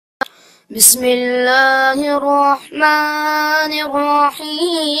بسم الله الرحمن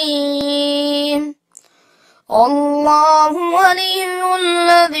الرحيم. الله ولي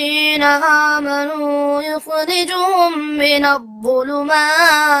الذين آمنوا يخرجهم من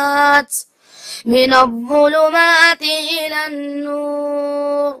الظلمات إلى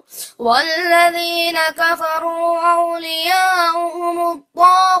النور، والذين كفروا أولياؤهم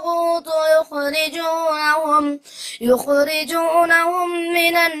الطاغوت يخرجونهم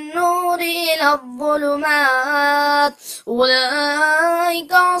من النور إلى الظلمات،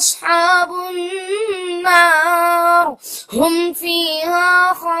 أولئك أصحاب النار هم فيها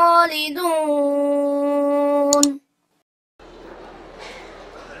خالدون.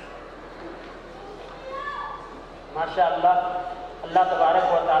 ماشاءاللہ، اللہ تبارک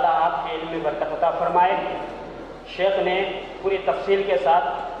و تعالیٰ آپ کے علم میں برکت عطا فرمائے۔ شیخ نے پوری تفصیل کے ساتھ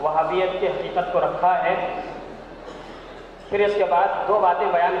وہابیت کی حقیقت کو رکھا ہے۔ پھر اس کے بعد دو باتیں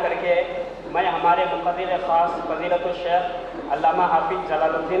بیان کر کے میں ہمارے مقرر خاص فضیلت الشیخ علامہ حافظ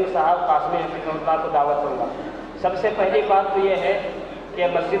جلال الدین صاحب قاسمی حفظہ اللہ کو دعوت دوں گا۔ سب سے پہلی بات تو یہ ہے کہ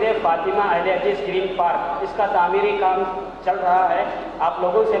مسجد فاطمہ اہل حدیث گرین پارک، اس کا تعمیری کام چل رہا ہے۔ آپ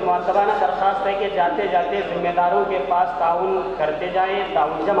لوگوں سے مؤدبانہ درخواست ہے کہ جاتے جاتے ذمہ داروں کے پاس تعاون کرتے جائیں،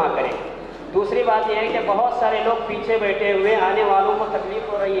 تعاون جمع کریں۔ دوسری بات یہ ہے کہ بہت سارے لوگ پیچھے بیٹھے ہوئے، آنے والوں کو تکلیف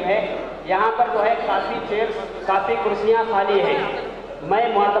ہو رہی ہے۔ یہاں پر جو ہے کافی کرسیاں خالی ہیں۔ میں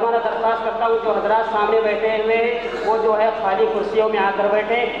مؤدبانہ درخواست کرتا ہوں جو حضرات سامنے بیٹھے ہوئے ہیں وہ جو ہے خالی کرسیوں میں آ کر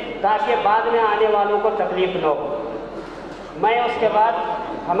بیٹھے تاکہ بعد میں آنے والوں کو تکلیف نہ ہو۔ میں اس کے بعد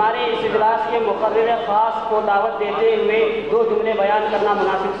ہمارے اس اجلاس کے مقرر خاص کو دعوت دیتے ہوئے دو جملے بیان کرنا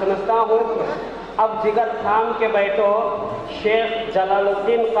مناسب سمجھتا ہوں۔ اب جگر تھام کے بیٹھو، شیخ جلال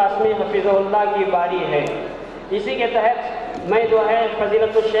الدین قاسمی حفظہ اللہ کی باری ہے۔ اسی کے تحت میں جو ہے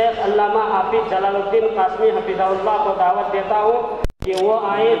فضیلت الشیخ علامہ حافظ جلال الدین قاسمی حفظہ اللہ کو دعوت دیتا ہوں کہ وہ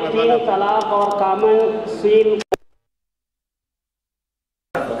آئے 3 طلاق اور کامن سیل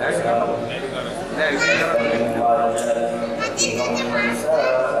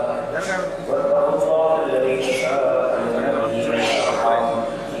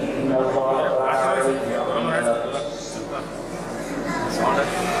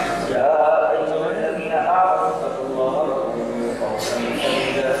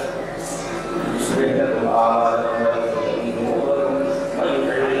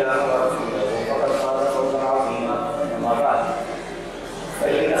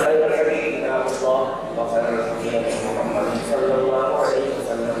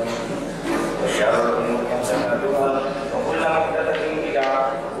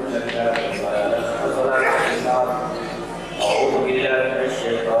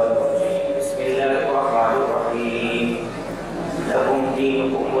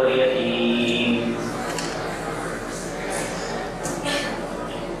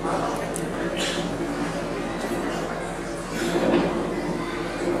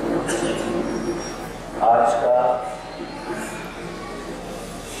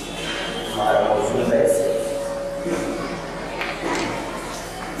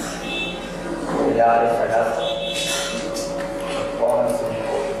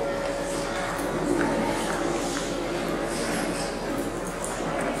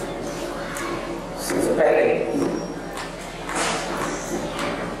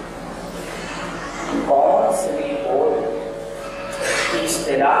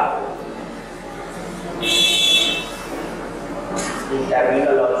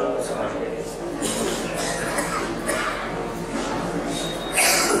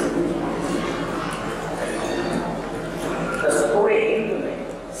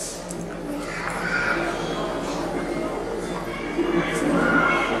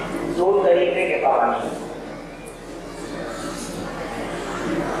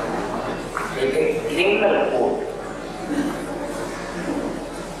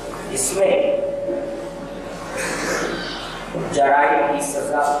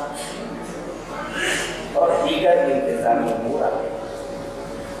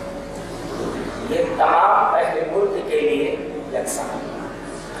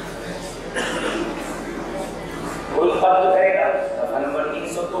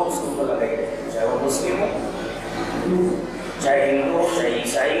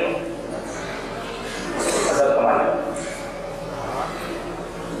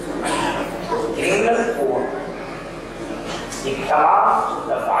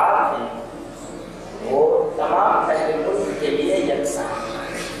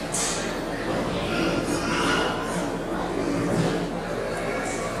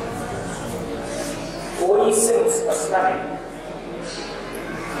کوئی اس سے مستثنا نہیں۔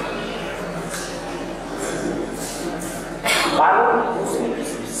 قانون دوسری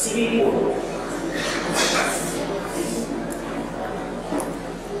کسی सिविल कोड,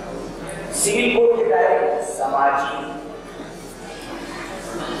 सिविल कोड के दायरे समाजी,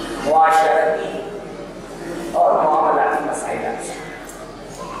 मुआशरती और मामलाती मसाइल आते हैं।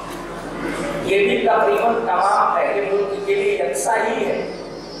 ये भी तकरीबन तमाम पहले मुल्क के लिए यकसा ही है।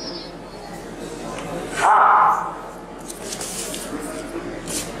 हाँ,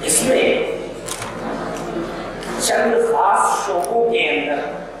 इसमें चंद खास शोबों के अंदर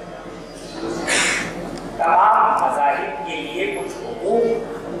तमाम मज़ाहिब के लिए कुछ हुकूक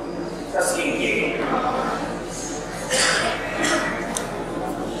तस्लीम किए गए।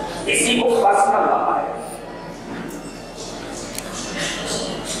 इसी को पर्सनल लॉ है,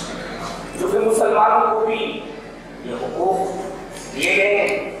 जो कि मुसलमानों को भी ये हुकूक दिए गए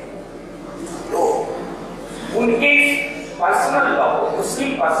हैं। तो उनके पर्सनल लॉ को मुस्लिम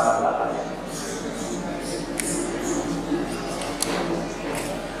पर्सनल लॉ है,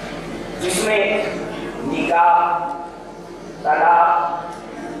 जिसमें निकाह, तलाक,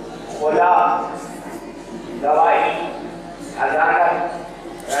 खुला, गवाही, अदालत,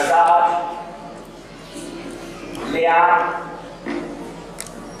 रज़ात, लियान,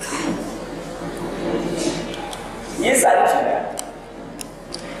 ये सारी चीजें।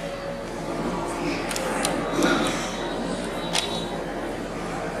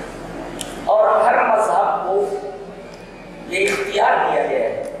 और हर मजहब को ये इख्तियार दिया गया है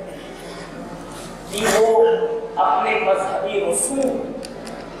कि वो अपने मजहबी रसूल,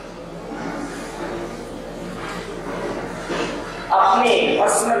 अपने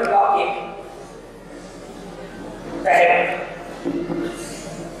पर्सनल लॉ के तहत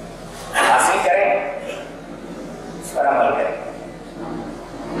हासिल करें, उस पर अमल करें।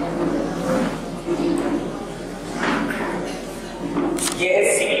 यह है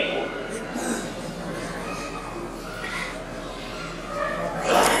सिविल कोड।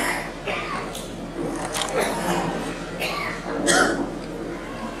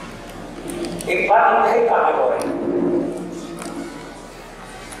 एक बात मुझे काबिल हो रही है,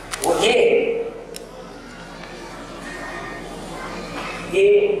 वो ये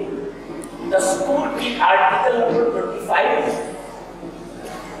दस्तूर की आर्टिकल नंबर 25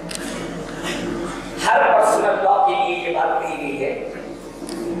 हर पर्सनल लॉ के लिए ये बात कही गई है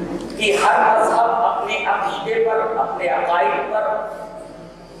कि हर मजहब अपने अकीदे पर, अपने अकाइद पर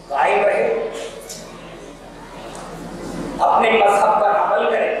कायम रहे, अपने मजहब पर अमल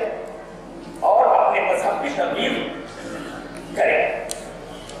करे और अपने मजहब की तबलीग करे।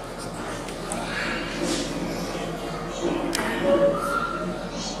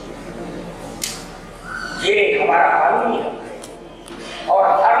 ये हमारा कानूनी हक है और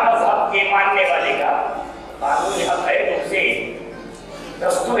हर मजहब के मानने वाले का कानूनी हक है। उसे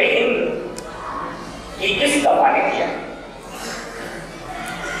दस्तूर हिंद की किस दफा ने किया।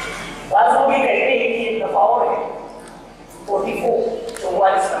 बात वो भी कहते हैं कि एक दफा और है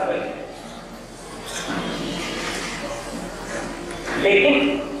 44 नंबर, लेकिन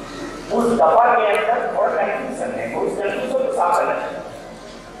उस दफा के अंदर थोड़ा कंफ्यूजन है, उस कंफ्यूजन को साफ करना चाहिए।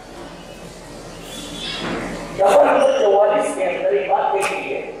 दफा नंबर 44 के अंदर एक बात कही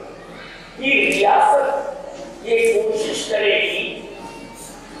है कि रियासत ये कोशिश करेगी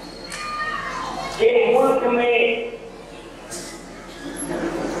कि मुल्क में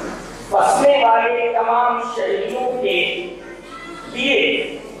बसने वाले तमाम शहरियों के लिए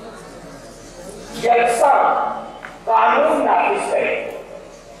यकसा कानून नाफिज करे।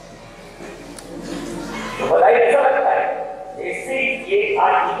 तो बताइए, ऐसा लगता है जैसे ये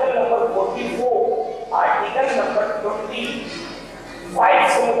आर्टिकल नंबर 44 आर्टिकल नंबर 25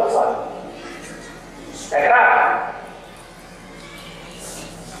 से मुतसादिल टकरा,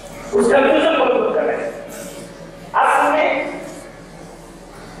 उस कंफ्यूजन को दूर कर रहे हैं। असल में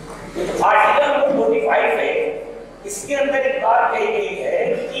आर्टिकल नंबर 45 है, इसके अंदर एक बात कही गई है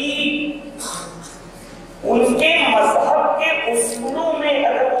कि उनके मजहब के उसूलों में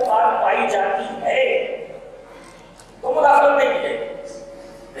अगर वो बात पाई जाती है तो मुदाखलत नहीं की जाएगी,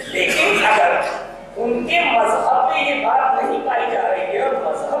 लेकिन अगर उनके मजहब में ये बात नहीं पाई जा रही है और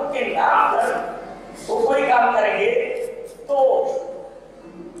मजहब के नाम पर वो कोई काम करेंगे तो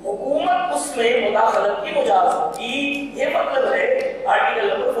हुकूमत उसमें मुदाखलत की गुजारिश होगी। ये मतलब है आर्टिकल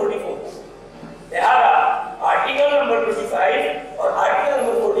नंबर 44। लिहाजा आर्टिकल नंबर 25 और आर्टिकल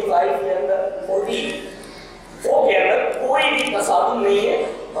नंबर 45 के अंदर 44 के अंदर कोई भी तसादुम नहीं है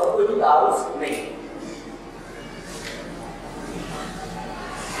और कोई भी तारुफ नहीं है।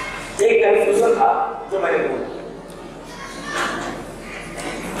 एक कंफ्यूजन था जो मैंने बोला।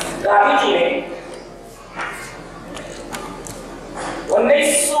 गांधी जी ने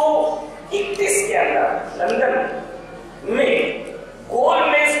 1931 के अंदर लंदन में गोल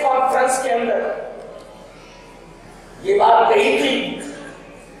मेज یہ بات کہی تھی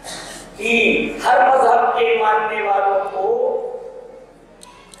کہ ہر مذہب کے ماننے والوں کو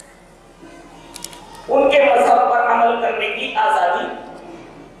ان کے مذہب پر عمل کرنے کی آزادی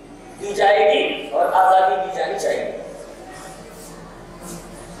دی جائے گی اور آزادی دی جانی چاہیے.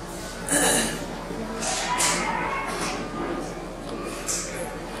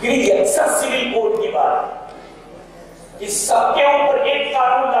 یہ اکثر سول کوڈ کی بات کہ سب کے اوپر ایک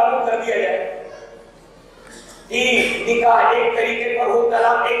قانون لاگو کر دیا جائے کہ نکاح ایک طریقے پر ہو,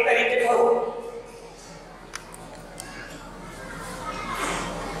 طلاق ایک طریقے پر ہو,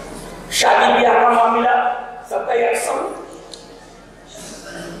 شادی بیاہ کا معاملہ سب کا یکساں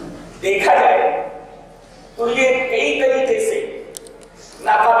دیکھا جائے تو یہ کئی طریقے سے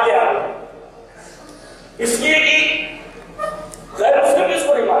ناقابل عمل ہے. اس لیے کہ غیر مسلم اس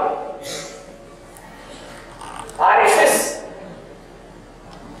کو نہیں مانتے. RSS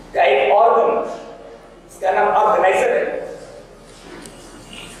کا ایک آرگن اس کا نام آرگنائزر ہے.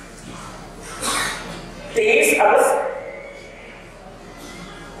 23 اگست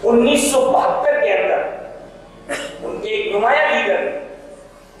 1972 کے اندر ان کے ایک نمایاں لیڈر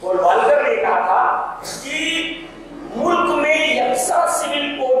گولوالکر نے کہا تھا کہ ملک میں یکساں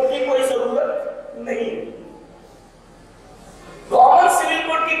سول کوڈ کی کوئی ضرورت نہیں, کامن سول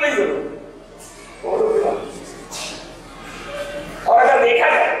کوڈ کی کوئی ضرورت. اور اگر دیکھا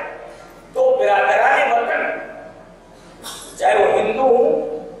جائے تو برادران وطن چاہے وہ ہندو ہوں,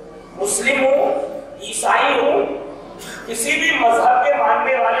 مسلم ہوں, عیسائی ہوں, کسی بھی مذہب کے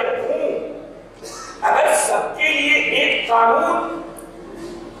ماننے والے ہوں, اگر سب کے لیے ایک قانون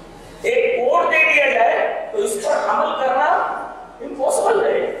ایک کوڈ دے دیا جائے تو اس پر عمل کرنا امپوسبل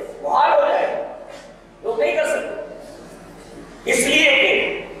ہے, محال ہو جائے, لوگ نہیں کر سکتے. اس لیے کہ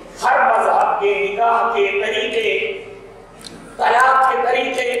ہر مذہب کے نکاح کے طریقے, طلاق کے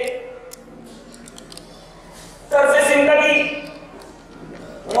طریقے, طرز زندگی,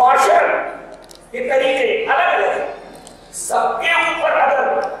 معاشرت کے طریقے الگ الگ ہیں. سب کے اوپر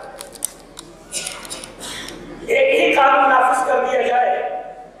اگر ایک ہی قانون نافذ کر دیا جائے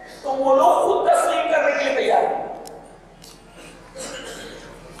تو وہ لوگ خود تسلیم کرنے کے لیے تیار ہیں.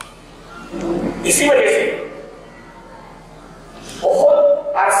 اسی وجہ سے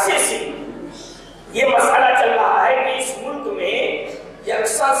بہت عرصے سے یہ مسئلہ چل رہا ہے کہ اس ملک میں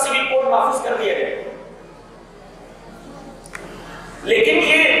یکساں سول کوڈ نافذ کر دیا جائے, لیکن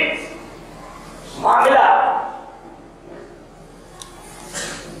یہ معاملہ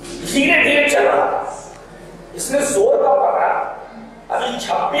دھیرے دھیرے چل رہا. اس نے زور کا پکڑا. ابھی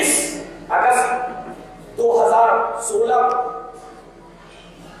 26 اگست 2016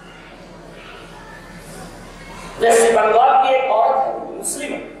 ویسٹ بنگال کی ایک عورت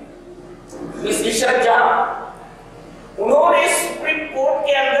مسلم مس عشرت جہاں, انہوں نے سپریم کورٹ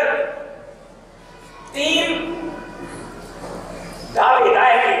کے اندر 3 دعوے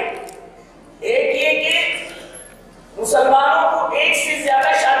دائر کیے. ایک یہ کہ مسلمانوں کو ایک سے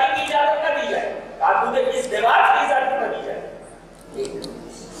زیادہ شادی کی اجازت نہ دی جائے, تعدد ازدواج کی اجازت نہ دی جائے.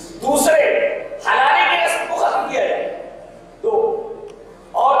 دوسرے, حلالے کی رسم کو ختم کیا جائے. 2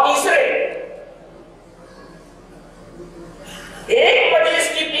 اور تیسرے, ایک مجلس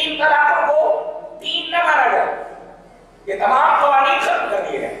کی 3 طلاقوں کو 3 نہ مانا جائے. یہ تمام قوانین ختم کر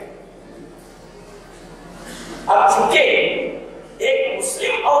دیے گئے. اب چونکہ ایک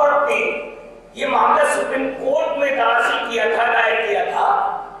مسلم عورت نے یہ معاملہ سپریم کورٹ میں داخل کیا تھا, دائر کیا تھا,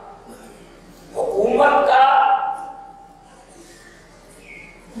 حکومت کا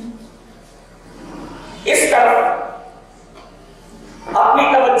اس طرف اپنی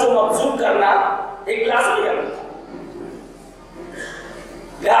توجہ مبذول کرنا ایک لازمی عمل تھا.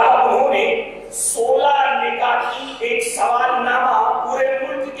 لہذا انہوں نے 16 نکاح کی ایک سوال نامہ پورے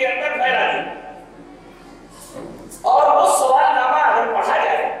ملک کے اندر پھیلا دیا, اور وہ سوال نامہ اگر پڑھا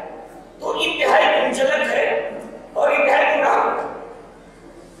جائے تو انتہائی منجلد ہے اور انتہائی گناہ.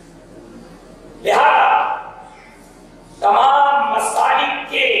 لہذا تمام مسالک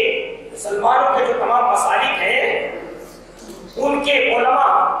کے, مسلمانوں کے جو تمام مسالک ہیں, ان کے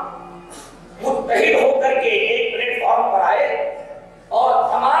علماء متحد ہو کر کے ایک پلیٹ فارم پر آئے اور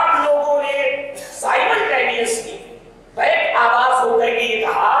تمام لوگوں نے سائملٹینیسلی بیک آواز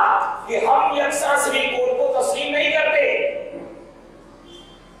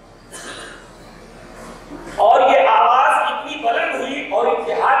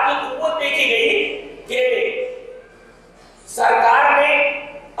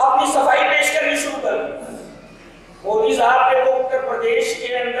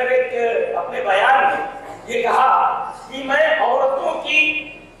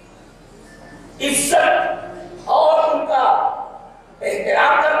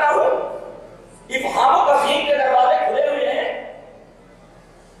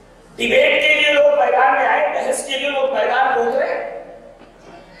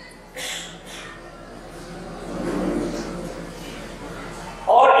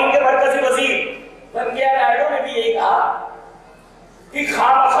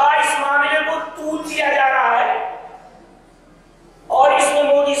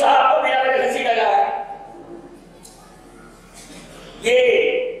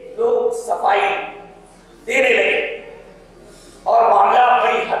خود صفائی دینے لگے اور معاملہ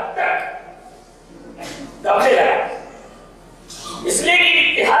بڑی حد تک دبنے لگا، اس لیے کہ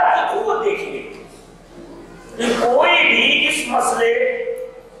اتحاد کی قوت دیکھیے کہ کوئی بھی اس مسئلے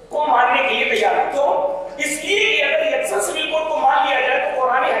کو ماننے کے لیے تیار ہے. کیوں؟ اس لیے کہ اگر یکساں سول کوڈ کو مان لیا جائے تو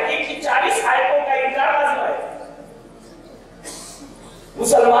قرآن حکیم کی 40 آیتوں کا انکار لازم ہے.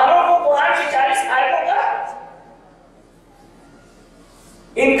 مسلمانوں کو قرآن کی 40 آیتوں کا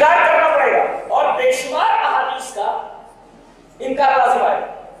انکار کرنا پڑے گا اور بے شمار احادیث کا انکار لازم ہے.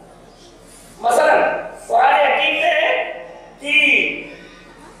 مثلا قرآن حکیم میں کہ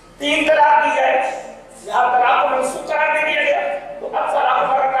 3 طلاق دی جائے، یہاں طلاق کو منسوخ قرار دے دیا گیا تو اب طلاق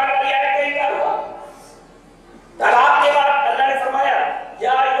مرکان والی آیت کا انکار ہوا. طلاق کے بعد اللہ نے فرمایا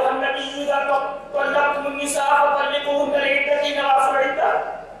یا ایھا النبی اذا طلقتم النساء فطلقوهن لعدتهن واحصوا العدة.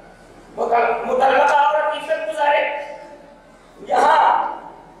 مطلقہ عورت عدت گزارے. یہاں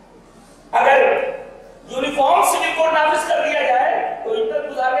اگر یونیفارم سول کوڈ نافذ کر دیا جائے تو عدت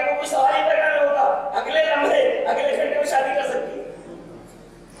گزارنے کو کوئی سوال ہی پیدا نہیں ہوتا، اگلے لمحے اگلے گھنٹے میں شادی کر سکتی ہے.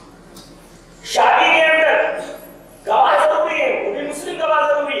 شادی کے اندر گواہ ضروری ہے، وہ بھی مسلم گواہ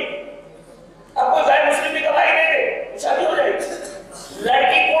ضروری ہے. اب کوئی غیر مسلم بھی گواہی دے دے شادی ہو جائے گی.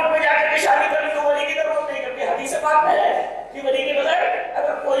 لڑکی کورٹ میں جا کر کے شادی کرنے تو ولی کی ضرورت نہیں کرتی. حدیث پاک میں ہے کہ ولی کے بغیر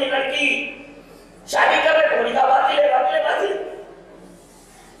اگر کوئی لڑکی شادی کر رہے تو نکاح باطل ہے، باطل ہے، باطل.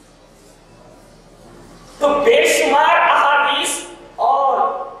 تو بے شمار احادیث اور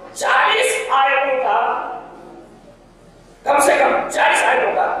 40 آیتوں کا کم سے کم 40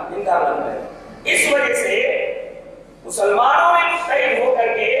 آیتوں کا انکار کرنا ہے. اس وجہ سے مسلمانوں نے متحد ہو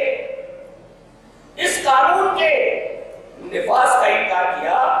کر کے اس قانون کے نفاذ کا انکار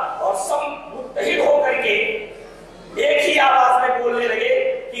کیا اور سب متحد ہو کر کے ایک ہی آواز میں بولنے لگے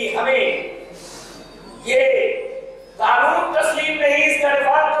کہ ہمیں یہ قانون تسلیم نہیں، اس کا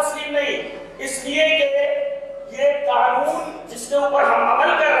نفاذ تسلیم نہیں. اس لیے کہ یہ قانون جس کے اوپر ہم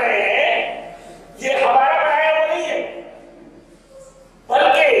عمل کر رہے ہیں یہ ہمارا بنایا ہوا نہیں ہے،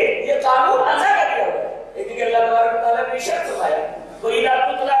 بلکہ یہ قانون اللہ کا دیا ہوا ہے. لیکن اللہ تبارک و تعالیٰ نے شرط فرمایا وَإِذَا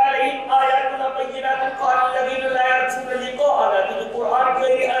تُتْلَىٰ عَلَيْهِمْ آيَاتُنَا بَيِّنَاتٍ قَالَ الَّذِينَ لَا يَرْجُونَ لِقَاءَنَا ائْتِ بِقُرْآنٍ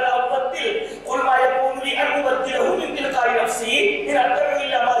غَيْرِ هَٰذَا أَوْ بَدِّلْهُ قُلْ مَا يَكُونُ لِي أَنْ أُبَدِّلَهُ مِن تِلْقَاءِ نَفْسِي إِنْ أَتَّبِعُ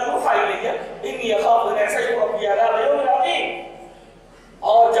إِلَّا مَا يُوحَىٰ إِلَيَّ إِنِّي أَخَافُ أَنْ يَعْصِيَنِ رَبِّي عَذَابَ يَوْمٍ عَظِيمٍ.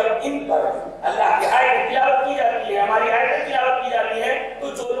 اور جب ان پر اللہ کی آیت تلاوت کی جاتی ہے، ہماری آیت تلاوت کی جاتی ہے تو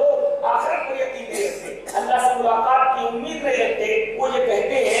جو لوگ آخرت پر یقین نہیں رکھتے، اللہ سے ملاقات کی امید نہیں رکھتے، وہ یہ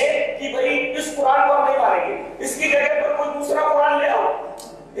کہتے ہیں کہ بھائی اس قرآن کو ہم نہیں مانیں گے، اس کی جگہ پر کوئی دوسرا قرآن لے آؤ.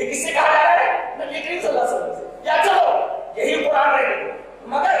 یہ کس سے کہا جا رہا ہے؟ نبی کریم صلی اللہ علیہ وسلم سے. یا چلو یہی قرآن رہنے دو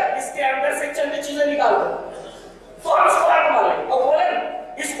مگر اس کے اندر سے چند چیزیں نکال دو تو ہم اس قرآن کو مان لیں. اور بولیں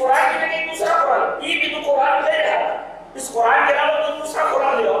اس قرآن کی جگہ دوسرا قرآن، یہ بھی تو قرآن لے رہا تھا، اس قرآن کے علاوہ کوئی دوسرا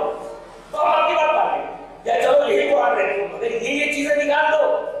قرآن لے آؤ تو ہم آپ کی بات مانیں گے. یا چلو یہی قرآن رہنے دو مگر یہ چیزیں نکال دو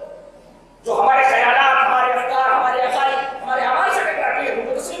جو ہمارے خیالات، ہمارے افکار، ہمارے عقائد، ہمارے اعمال سے ٹکراتی ہے، ان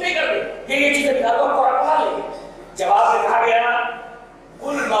کو تسلیم نہیں کرتے. یہ چیزیں نکال دو، ہم قرآن کو مان لیں گے. جواب میں کہا گیا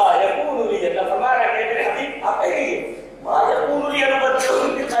قل ما یکون لی، اللہ فرما رہا ہے میرے حبیب آپ کہیے ما یکون لی ان ابدلہ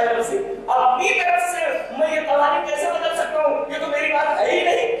من تلقاء نفسی، اپنی طرف سے میں یہ قوانین کیسے بدل سکتا ہوں؟ یہ تو میری بات ہے ہی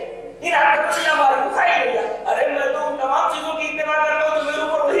نہیں. ان اعتبار ہماری بخائی لیا، ارے میں تو ان تمام چیزوں کی اتباع کرتا ہوں جو میرے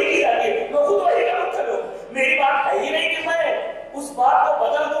اوپر وحی کی جاتی ہے، میں خود وحی کا متبع ہوں. میری بات ہے ہی نہیں کہ میں اس بات کو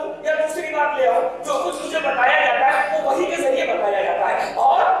بدل دوں یا دوسری بات لے آؤں. جو کچھ مجھے بتایا جاتا ہے وہ وحی کے ذریعے بتایا جاتا ہے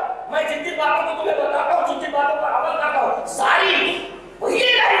اور میں جن جن باتوں کو تمہیں بتاتا ہوں، جن جن باتوں پر عمل کرتا ہوں، ساری وہی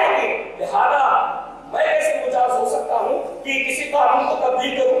الہی ہوگی. لہذا میں ایسے مجاز ہو سکتا ہوں کہ کسی قانون کو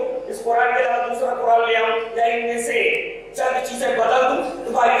تبدیل کروں، اس قرآن کے علاوہ دوسرا قرآن لے آؤں یا ان میں سے چند چیزیں بدل دوں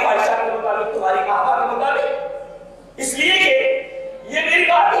تمہاری خواہشات کے مطابق، تمہاری آہا کے مطابق. اس لیے کہ یہ میری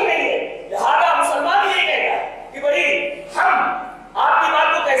بات ہی نہیں ہے. لہذا مسلمان یہ کہتا ہے کہ بھائی ہم آپ کی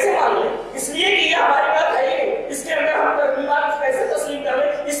بات کو کیسے مان لیں، اس لیے کہ یہ ہماری بات ہے ہی نہیں. اس کے اندر ہم اپنی بات کو کیسے تسلیم کر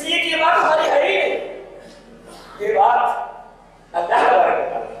لیں، اس لیے کہ یہ بات ہماری ہے ہی نہیں. یہ بات اللہ تبارک و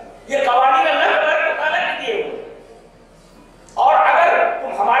تعالیٰ، یہ قوانین اللہ تبارک و تعالیٰ نے دیے ہوئے، اور اگر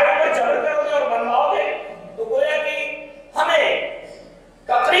تم ہمارے اوپر جبر کرو گے اور بنواؤ گے تو گویا کہ ہمیں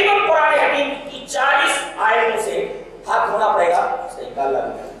تقریباً قرآن حکیم کی 40 آیتوں سے ہاتھ دھونا پڑے گا.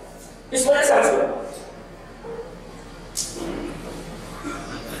 اس وجہ سے ہم سنیں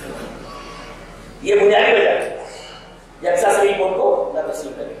یہ بنیادی وجہ ہے یکساں سول کوڈ کو نہ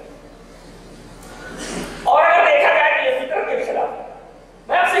تسلیم کریں. اور اگر دیکھا جائے کہ یہ فطرت کے خلاف ہے،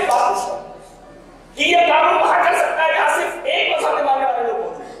 میں آپ سے ایک بات پوچھتا ہوں کہ یہ قانون وہاں کر سکتا ہے جہاں صرف ایک مذہب کے ماننے والے لوگ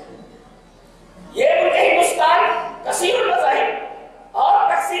ہوتے ہیں. یہ ملک ہندوستان کثیر المذاہب اور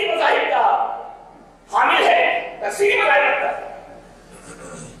تکثیری مذاہب کا حامل ہے، تکثیری مذاہب رکھتا ہے.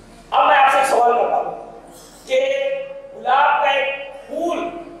 اب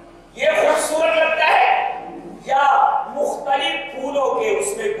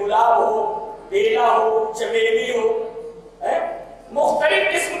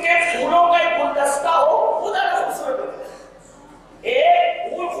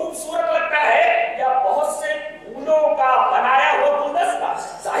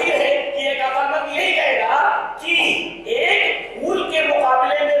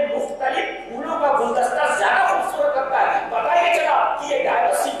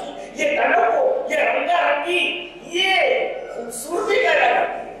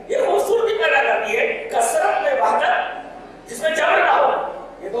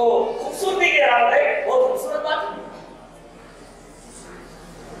तो खूबसूरती की रात है, बहुत खूबसूरत बात है।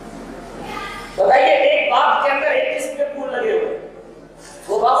 बताइए, एक बाग के अंदर एक किस्म के फूल लगे हुए,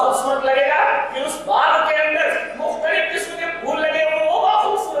 वो बाग खूबसूरत लगेगा कि उस बाग के अंदर मुख्तलिफ किस्म के फूल लगे हुए वो बाग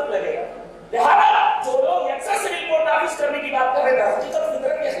खूबसूरत लगेगा। लिहाजा जो लोग यकसा से रिपोर्ट नाफिज करने की बात कर रहे हैं, हकीकत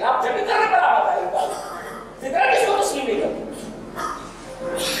फितरत के खिलाफ जब भी करने पर आता है, फितरत किसको तस्लीम नहीं करती।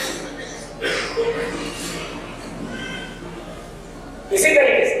 इसी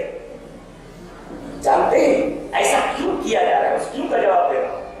तरीके से जानते हैं ऐसा क्यों किया जा रहा है, उस क्यों का जवाब दे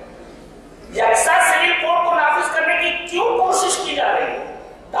रहा हूं। यकसा सिविल कोड को नाफिज करने की क्यों कोशिश की जा रही है,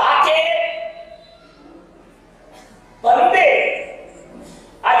 ताकि बंदे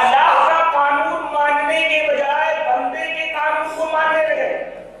अल्लाह का कानून मानने के बजाय बंदे के कानून को मानने लगे।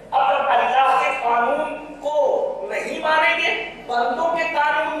 अब जब अल्लाह के कानून को नहीं मानेंगे, बंदों के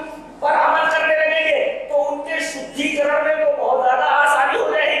कानून पर अमल करने लगेंगे, तो उनके शुद्धिकरण में तो बहुत ज्यादा आसानी हो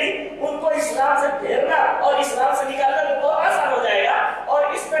जाएगी। उनको इस्लाम से घेरना और इस्लाम से निकालना तो बहुत आसान हो जाएगा, और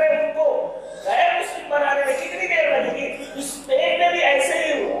इस तरह उनको गैर मुस्लिम बनाने में कितनी देर लगेगी। स्पेन में भी ऐसे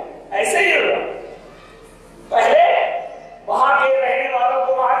ही हुआ, ऐसे ही हुआ। पहले वहां के रहने वालों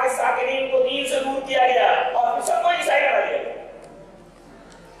को, वहां के साकिनीन को दीन से दूर किया गया और फिर सबको ईसाई बना दिया गया।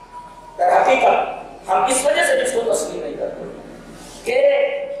 हकीकत हम इस वजह से इसको तस्लीम नहीं करते कि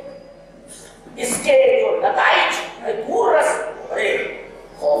इसके जो नताइज दूर रस बड़े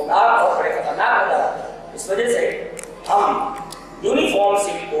खौफनाक और बड़े खतरनाक नजर आते हैं। इस वजह से हम यूनिफॉर्म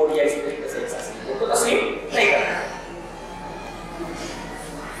सिविल कोड या इस तरीके से सिविल कोड को तस्लीम नहीं करते।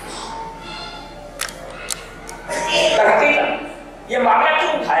 ये मामला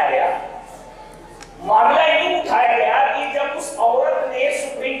क्यों उठाया गया? मामला यूं उठाया गया कि जब उस औरत ने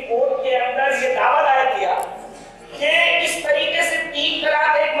सुप्रीम कोर्ट के अंदर ये दावा दायर किया कि इस तरीके से 3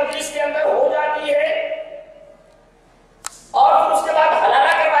 तलाक एक मजलिस के अंदर हो जाती है और फिर उसके बाद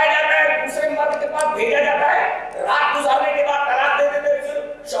हलाला करवाया जाता है, दूसरे मर्द के पास भेजा जाता है, रात गुजारने के बाद तलाक दे देते, फिर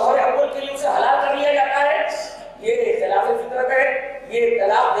शौहर अव्वल के लिए उसे हलाल कर लिया जाता है। ये खिलाफ फितरत है, ये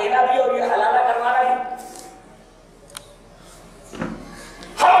तलाक देना भी और ये हलाला करवाना भी।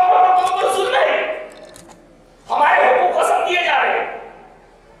 हम औरतों को जुल्म है, हमारे हुकूक कसम दिए जा रहे हैं,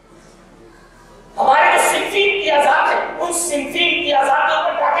 हमारे जो सिंफी इम्तियाजात है उन सिंफी इम्तियाजात के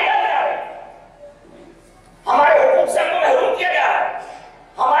ऊपर टाके डाले जा रहे हैं, हमारे हुकूक से हमको महरूम किया जा रहा है,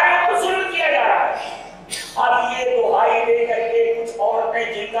 हमारे ऊपर जुल्म किया जा रहा है। अब ये दुहाई दे करके कुछ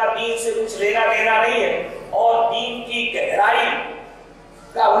औरतें जिनका दीन से कुछ लेना देना नहीं है और दीन की गहराई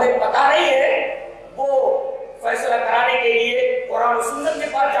का उन्हें पता नहीं है, वो फैसला कराने के लिए कुरान और सुन्नत के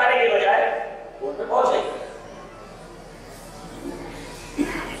पास जाने के बजाय कोर्ट में पहुंच गए।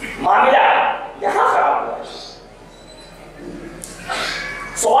 मामला यहां खराब हुआ।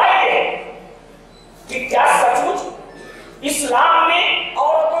 सवाल ये है कि क्या सचमुच इस्लाम ने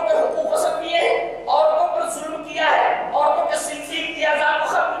औरतों के हुकूक कसम किए हैं, औरतों पर जुल्म किया है, औरतों के सिंफी इम्तियाजात को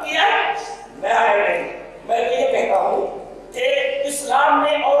खत्म किया है? मैं ये कहता हूं कि इस्लाम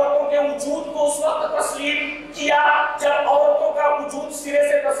ने औरतों के वजूद को उस वक्त तस्लीम किया जब औरतों का वजूद सिरे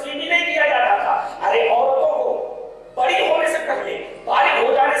से तस्लीम ही नहीं किया जाता था। अरे औरतों को बड़ी होने से पहले, बालिग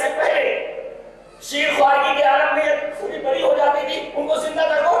हो जाने से पहले शीर ख्वारगी के आलम में थोड़ी बड़ी हो जाती थी, उनको जिंदा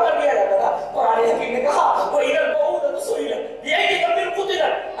दरगोर कर दिया जाता था। कुरान हकीम ने कहा वो इधर बहुत सुईला ये कि कबीर कुतिला,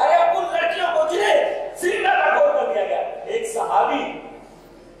 अरे उन लड़कियों को जिन्हें जिंदा दरगोर कर दिया गया। एक सहाबी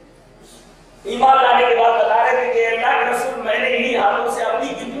ईमान लाने के बाद बता रहे थे कि अल्लाह के रसूल, मैंने इन्हीं हाथों से अपनी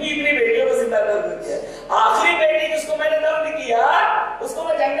इतनी बेटियों को जिंदा कर दिया। आखिरी बेटी जिसको मैंने दफन किया उसको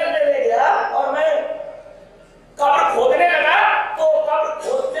मैं जंगल में ले गया और मैं कब्र खोदने लगा, तो कब्र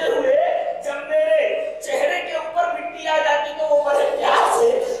खोदते हुए जब मेरे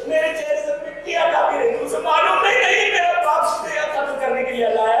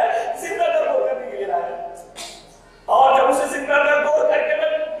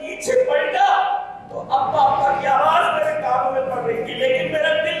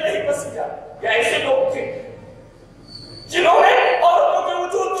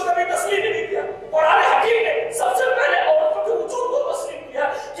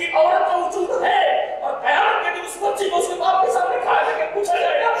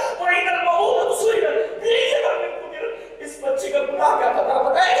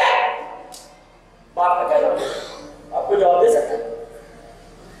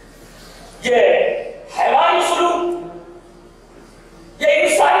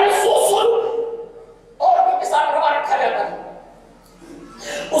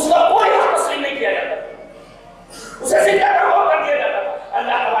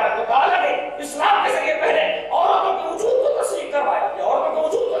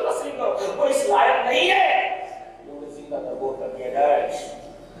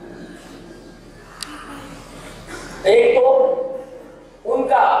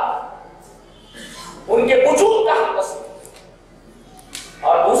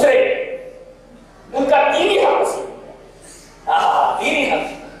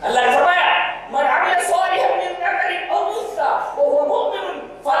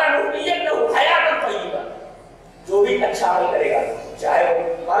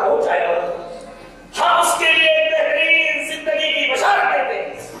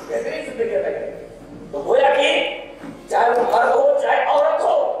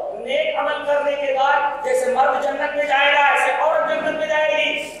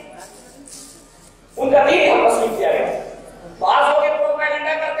उनका दीन हम तस्लीम किया गया। बाज़ लोग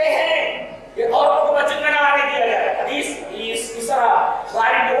प्रोपेगेंडा करते हैं कि औरतों को मस्जिद में ना आने दिया जाए। हदीस इस तरह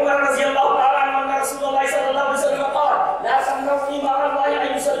वारिद उमर रज़ी अल्लाह तआला अन्हु रसूलुल्लाह सल्लल्लाहु अलैहि वसल्लम क़ाल ला तमनऊ इमा अल्लाह अन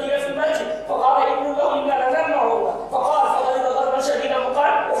युसल्ली फी मस्जिद फ़क़ाल इब्नु लहु इन्ना लनमनऊ फ़क़ाल फ़ग़ज़ब ग़ज़बन शदीदन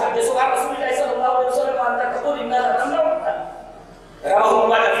फ़क़ाल उहद्दिसु अन रसूलिल्लाह सल्लल्लाहु अलैहि वसल्लम अन तक़ूल इन्ना लनमनऊ रवाहु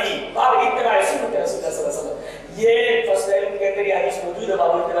मुअल्लफ़ी बाब इत्तिबा सुन्नत रसूलुल्लाह सल्लल्लाहु अलैहि वसल्लम। ये फर्स्ट टाइम के अंदर ये हदीस मौजूद है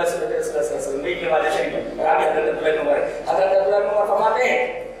बाब इत्तिबा सुन्नत रसूलुल्लाह सल्लल्लाहु अलैहि वसल्लम में के वाले शरीफ में। रावी हज़रत अब्दुल्लाह इब्न उमर फरमाते हैं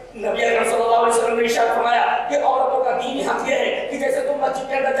नबी अकरम सल्लल्लाहु अलैहि वसल्लम ने इरशाद फरमाया कि औरतों का दीन हक ये है कि जैसे तुम मस्जिद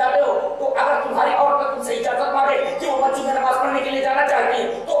के अंदर जाते हो तो अगर तुम्हारी औरत तुमसे इजाजत मांगे कि वो मस्जिद में नमाज पढ़ने के लिए जाना चाहती है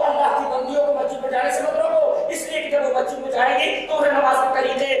तो अल्लाह की बंदियों को मस्जिद में जाने से मत रोको, इसलिए कि जब वो मस्जिद में जाएंगी तो उन्हें नमाज के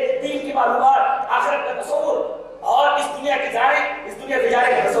तरीके, दीन की मालूमात, आखिरत का तसव्वुर और इस दुनिया के जाने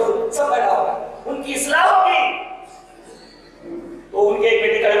का तसव्वुर सब पैदा होगा, उनकी इस्लाह होगी। तो उनके एक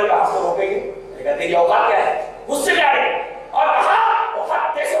बेटे का लोग आपको रोकेंगे, तेरी औकात क्या है, गुस्से में आए और कहा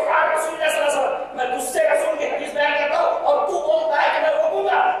मैं गुस्से रसूल की हदीस बयान करता हूं और तू बोलता है कि मैं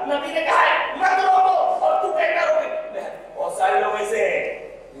रोकूंगा। नबी ने कहा है मत रोको और तू कहता रोके। बहुत सारे लोग ऐसे हैं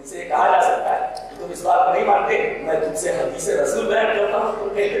जिनसे कहा जा सकता है कि तुम इस बात को नहीं मानते, मैं तुमसे हदीस रसूल बयान करता हूं, तुम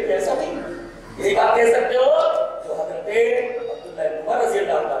कहते ऐसा नहीं। यही बात कह सकते हो जो हजरत अब्दुल्लाह इब्न उमर रज़ी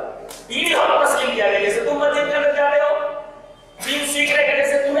अल्लाह तआला दीन हम तस्लीम किया गया। जैसे तुम मस्जिद के अंदर जाते हो दीन सीख रहे हैं,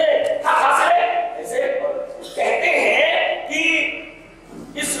 जैसे तुम्हें हक हासिल है, ऐसे कहते हैं कि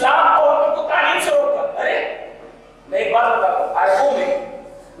इस्लाम औरतों को तालीम से रोकता। अरे मैं एक बात बताता हूं, अरबों में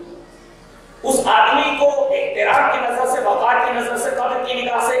उस आदमी को एहतराम की नजर से, वक़ार की नजर से, कदर की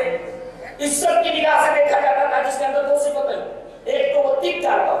निगाह से, इज्जत की निगाह से देखा जाता था जिसके अंदर दो सिफतें, एक तो वो तीर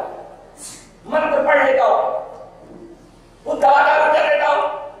डालता हो, मंत्र पढ़ लेता हो, वो दवा दारू कर लेता हो,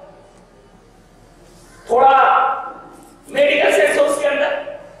 थोड़ा मेडिकल सेंस हो उसके अंदर,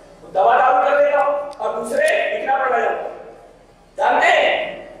 वो दवा दारू कर लेता हो, और दूसरे लिखना पड़ जाता। जानते हैं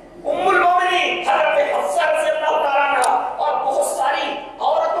उम्मुल मोमिनीन हज़रत हफ्सा रज़ी अल्लाह तआला अन्हा और बहुत सारी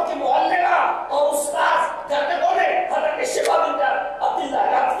औरतों की मुअल्लिमा और उस्ताद करते कौन है, हज़रत शिफा बिन्त अब्दुल्लाह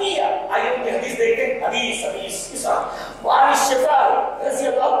रफ़िया। आइए उनकी हदीस देखते हैं। हदीस किसा वानी शिफा रज़ी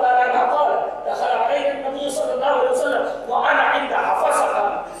अल्लाह तआला अन्हा क़ाल दखल अलैना नबी सल्लल्लाहु अलैहि वसल्लम व अना इंद हफ़सा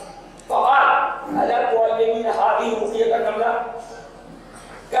फ़क़ाल अला तुअल्लिमीन हादिही रुक़यतन नमला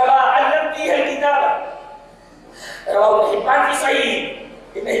कमा अल्लमतीहा अल-किताब। रवाहु हिब्बान की सही।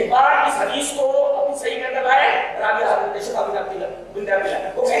 इब्न हिब्बान इस हदीस को अपनी सही में लगाए। रावी हज़रत शिफा बिन्त अब्दुल्लाह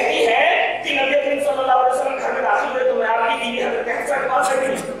वो कहती है कि नबी करीम सल्लल्लाहु अलैहि वसल्लम घर में दाखिल हुए तो मैं आपकी बीवी हज़रत हफ्सा के पास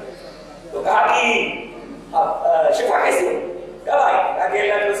गई तो कहा कि अब शिफा कैसी हो, कब आई? आगे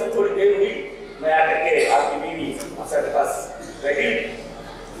अल्लाह के रसूल थोड़ी देर हुई, मैं आकर के आपकी बीवी हफ्सा के पास बैठी।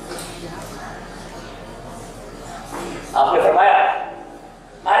 आपने फरमाया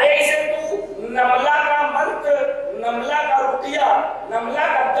अरे इसे तू नमला का मंत्र, नमला का रुकिया, नमला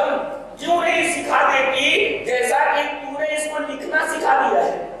का दम क्यों नहीं सिखा देती जैसा कि तूने इसको लिखना सिखा दिया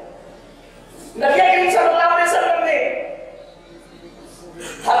है। नबी करीम सल्लल्लाहु अलैहि वसल्लम ने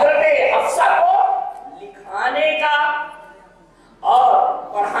हजरत हफ्सा को लिखाने का और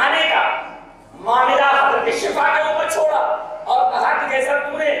पढ़ाने का मामला हजरत शिफा के ऊपर छोड़ा और कहा कि जैसा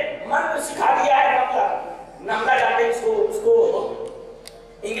तूने मंत्र सिखा दिया है नमला जानते उसको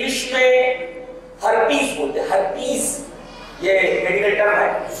इंग्लिश में हर्पीस बोलते हैं। हर्पीस ये मेडिकल टर्म है।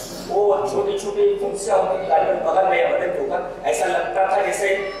 वो छोटी छोटी फुंसियां होती थी बगल में या बदन के ऊपर, ऐसा लगता था जैसे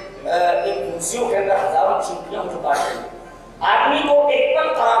इन फुंसियों के अंदर हजारों चींटियां जो काट रही। आदमी को एक पल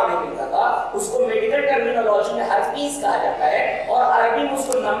करार नहीं मिलता था, उसको मेडिकल टर्मिनोलॉजी में हर्पीस कहा जाता है और अरबी में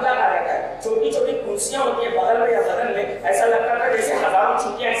उसको नमला कहा जाता है। छोटी छोटी फुंसियां होती है बगल में या बदन में, ऐसा लगता था जैसे हजारों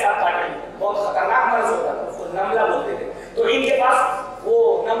चींटियां एक साथ काट रही। बहुत खतरनाक मर्ज होता था, उसको नमला बोलते थे। तो इनके पास वो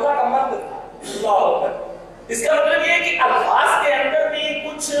नमला का मंत्र था। इसका मतलब ये है कि अल्फाज के अंदर भी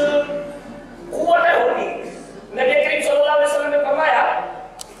कुछ कुव्वतें होती। नबी करीम सल्लल्लाहु अलैहि वसल्लम ने फरमाया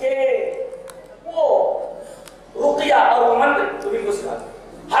कि वो रुकिया और वो मंत्र तुम्हें को सिखा।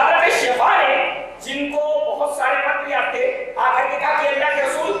 हज़रत शिफा ने जिनको बहुत सारे मंत्र याद थे आकर के कहा कि अल्लाह के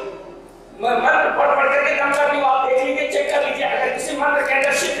रसूल मंत्र पढ़ करके दम कर लो, आप देख लीजिए, चेक कर लीजिए, अगर किसी मंत्र के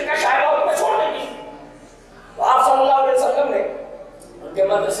अंदर शिर्क का शायबा हो तो मैं छोड़ देंगी। तो आप सल्लल्लाहु अलैहि वसल्लम ने उनके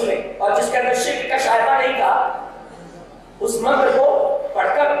मंत्र सुने और जिसके अंदर शिर्क का शायबा नहीं था उस मंत्र को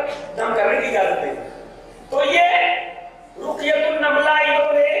पढ़कर दम करने की इजाजत दी। तो ये रुकियतुन नमला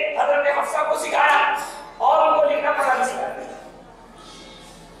इन्होंने हजरत हफ्सा को सिखाया और उनको लिखना पढ़ना भी सिखाया।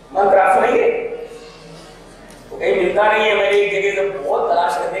 मंत्र आप सुनेंगे तो कहीं मिलता नहीं है। मैंने एक जगह जब बहुत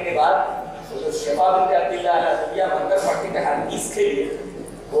तलाश करने के बाद तो शिफा बिन्त अब्दुल्लाह रज़िया मंत्र पढ़ती थे हदीस के लिए,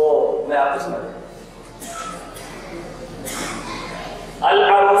 वो मैं आपको सुना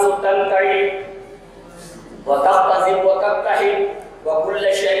अल-अरूज़ तंतई وتختزب وتبتهل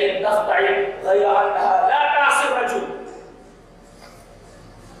وكل شيء تفتعل غير انها لا تعصي الرجل.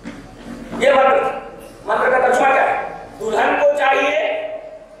 یہ منتر کا ترجمہ کیا ہے؟ دلہن کو چاہیے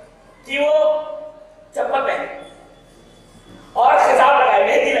کہ وہ چپل پہنے اور خضاب لگائے،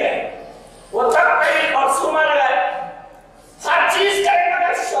 مہندی لگائے، وہ تختعل اور سرما لگائے، ہر چیز کرے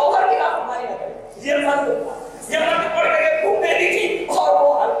مگر شوہر کی نافرمانی نہ کرے. یہ منتر پڑھ کر گھومنے دی تھی اور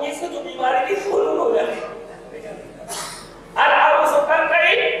وہ ہر چیز سے جو بیماری تھی دور ہو جاتی. العروس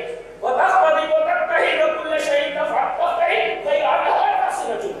تنتهي وتختضي وتبتهل وكل شيء تفتعل غير انها تعصي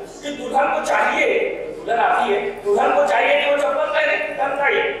الرجل. کہ دلہن کو چاہیے، دلہن آتی ہے، دلہن کو چاہیے کہ وہ چپل پہنے،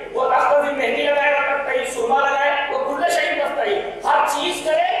 تنتهي وہ تختضي مہندی لگائے، وتبتهل سرما لگائے، وكل شيء تفتعل ہر چیز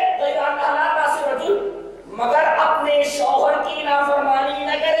کرے غير انها لا تعصي الرجل مگر اپنے شوہر کی نافرمانی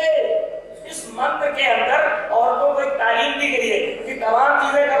نہ کرے. اس منتر کے اندر عورتوں کو ایک تعلیم دی گئی ہے کہ تمام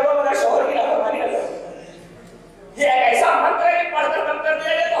چیزیں کرو مگر شوہر کی نافرمانی نہ کرو. یہ ایسا منتر ہے کہ پڑھ کر بند کر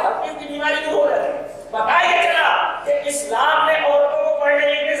دیا جائے تو ہر چیز کی بیماری دور ہو جاتی ہے. پتہ یہ چلا کہ اسلام میں عورتوں کو پڑھنے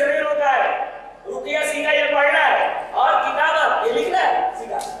لکھنے ضرور ہوتا ہے. رقیہ سیکھا یہ پڑھنا ہے اور کتابت یہ لکھنا ہے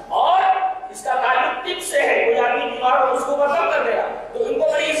سیکھا، اور اس کا تعلق طب سے ہے. کوئی آدمی بیمار ہو اس کو ختم کر دے گا تو ان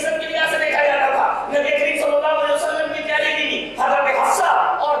کو بڑی عزت کی نگاہ سے دیکھا جاتا تھا. نبی کریم صلی اللہ علیہ وسلم کی تیاری کی تھی. حضرت حفصہ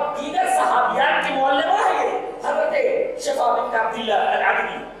اور دیگر صحابیات کی معلمہ ہے یہ حضرت شفا بنت عبداللہ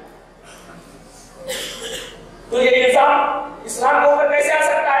العدوی. تو یہ نظام اسلام کے اوپر کیسے آ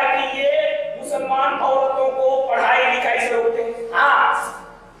سکتا ہے کہ یہ مسلمان عورتوں کو پڑھائی لکھائی سے روکتے ہیں؟ ہاں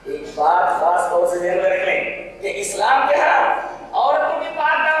ایک بات خاص طور سے ذہن میں رکھ لیں کہ اسلام کے ہاں عورتوں کی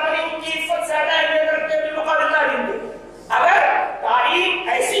پاک دامنی ان کی عزت زیادہ اہمیت رکھتے ہیں بالمقابل تعلیم کے. اگر تعلیم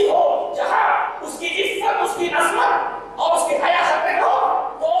ایسی ہو جہاں اس کی عزت، اس کی عظمت اور اس کی حیا خطرے میں ہو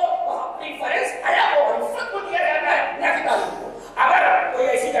تو وہاں پریفرنس حیا کو اور عزت کو دیا جاتا ہے نہ کہ تعلیم کو. اگر کوئی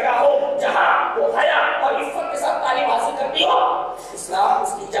ایسی جگہ ہو جہاں وہ حیا اور عزت کے ساتھ تعلیم حاصل کرتی ہو، اسلام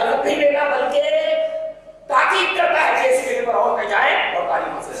اس کی اجازت نہیں دیتا بلکہ تاکید کرتا ہے کہ ایسی جگہ پر عورتیں جائیں اور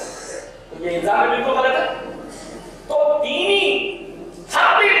تعلیم حاصل کریں. تو یہ الزام بالکل غلط ہے. تو دینی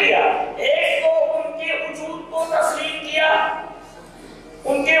حق بھی دیا. ایک تو ان کے وجود کو تسلیم کیا،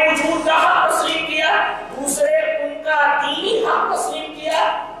 ان کے وجود کا حق تسلیم کیا، دوسرے ان کا دینی حق تسلیم کیا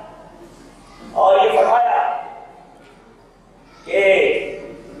اور یہ فرمایا کہ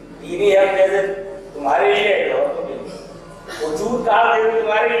دینی حق جیسے تمہارے لیے وجود کا حق جیسے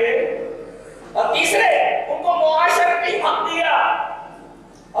تمہارے لیے، اور تیسرے ان کو معاشرتی حق دیا.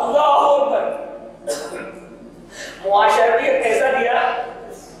 اللہ اکبر. معاشرتی حق کیسا دیا؟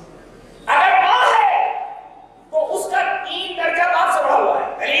 اگر ماں ہے تو اس کا 3 درجہ باپ سے بڑھا ہوا ہے.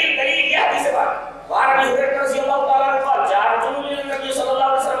 دلیل یہ حدیث بات وعن ابي هريره رضي الله تعالى عنه قال جاء رجل الى النبي صلى الله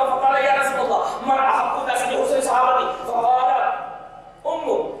عليه وسلم فقال يا رسول الله من احق الناس بحسن صحابتي فقال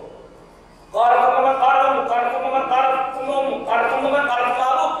امك قال ثم من قال امك قال ثم من قال ثم امك قال ثم من قال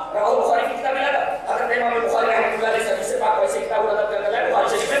ابوك رواه البخاري في كتاب الادب. حضرت امام البخاری رحمۃ اللہ علیہ حدیث پاک کو ایسے کتاب الادب کے اندر ہے بخاری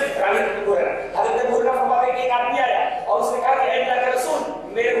شریف میں راوی حضرت ابو ہریرہ فرماتے ہیں کہ ایک آدمی آیا اور اس نے کہا کہ اے اللہ کے رسول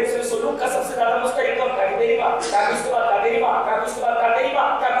میرے حسن سلوک کا سب سے زیادہ مستحق کون تھا؟ کہ میری ماں. کہا کہ اس کے بعد کہا میری ماں. کہا کہ اس کے بعد کہا میری ماں.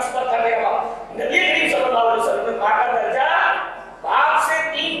 کہا کہ اس کے بعد کہا میری ماں. نبی کریم صلی اللہ علیہ وسلم نے ماں کا درجہ باپ سے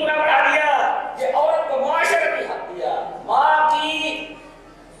 3 گنا بڑھا دیا. یہ عورت کو معاشرتی حق دیا. ماں کی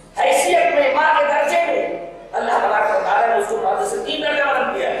حیثیت میں، ماں کے درجے میں اللہ تبارک و تعالیٰ نے اس کو ماں سے 3 درجہ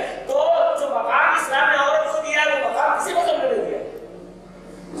بلند کیا. تو جو مقام اسلام نے عورت کو دیا وہ مقام کسی مذہب نے نہیں دیا.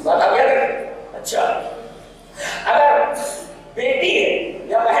 اس بات آپ یاد رکھیں. اچھا اگر بیٹی ہے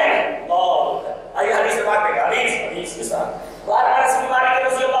یا بہن ہے تو آئیے حدیث بات پہ حدیث کے ساتھ بار انس بن مالک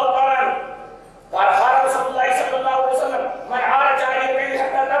رضی اللہ تعالیٰ عنہ قال قال رسول اللہ صلی اللہ علیہ وسلم من عار جاریۃ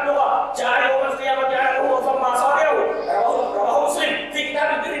حتى تبلغ جاریہ یوم القیامۃ جعله ثم اصابعه رواه مسلم فی کتاب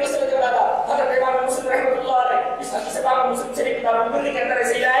البر والصلۃ والاداب. حضرت امام مسلم رحمۃ اللہ علیہ اس حدیث پاک مسلم سے کتاب البر کے اندر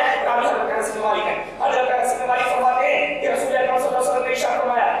ایسے ہی ہے. راوی حضرت انس بن مالک ہے. حضرت انس بن مالک فرماتے ہیں کہ رسول اللہ صلی اللہ علیہ وسلم نے ارشاد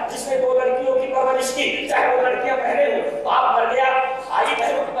فرمایا جس نے 2 لڑکیوں کی پرورش کی، چاہے وہ لڑکیاں بہنیں ہوں، باپ مر گیا بھائی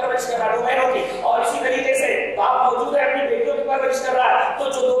بہنوں کی پرورش کر رہا ہے، 2 بہنوں کی، اور اسی طریقے سے باپ موجود ہے اپنی بیٹیوں کی پرورش کر رہا ہے، تو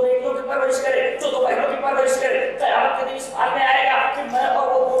جو 2 بیٹیوں کی پرورش کرے، جو 2 بہنوں کی پرورش کرے، قیامت کے دن اس حال میں آئے گا کہ میں اور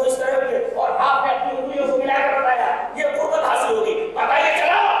وہ دونوں اس طرح ہوں گے. اور آپ نے اپنی انگلیوں کو ملا کر بتایا یہ قربت حاصل ہوگی. پتہ یہ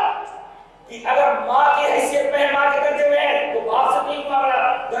چلا کہ اگر ماں کی حیثیت میں، ماں کے درجے میں ہے تو باپ سے 3 گنا بڑا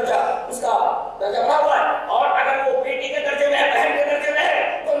درجہ اس کا درجہ بڑھا ہوا ہے. اور اگر وہ بیٹی کے درجے میں ہے، بہن کے درجے میں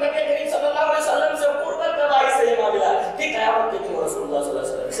ہے تو نبی کریم صلی اللہ علیہ وسلم سے قربت کا باعث سے یہ معاملہ کہ قیامت کے دن رسول اللہ صلی اللہ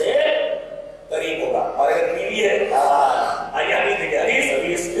علیہ وسلم سے قریب ہوگا. اور اگر بیوی ہے آئیے حدیث دیکھیں.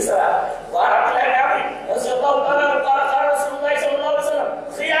 حدیث اس طرح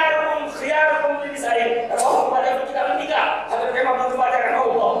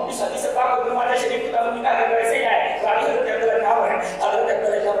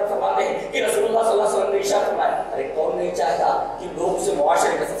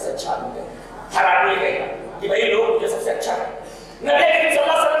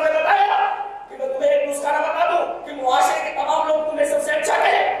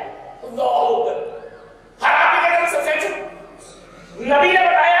हर आदमी का सबसे अच्छा नबी ने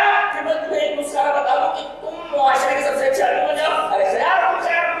बताया कि मैं तुम्हें एक नुस्खा बता दूं कि तुम मुआशरे के सबसे अच्छे आदमी बन जाओ। अरे खैर तुम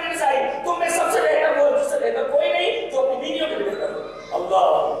खैर अपनी सारी तुम में सबसे बेहतर वो जिससे बेहतर कोई नहीं जो अपनी बीवियों के लिए बेहतर हो। अल्लाह।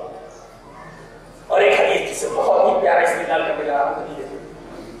 और एक हदीस जिससे बहुत ही प्यारा इस्तेमाल करने जा रहा हूं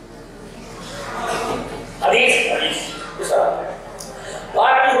हदीस इस तरह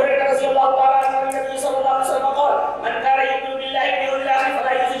قال ابي هريره رضي الله تعالى عنه عن النبي صلى الله عليه وسلم قال من كان يؤمن بالله واليوم الاخر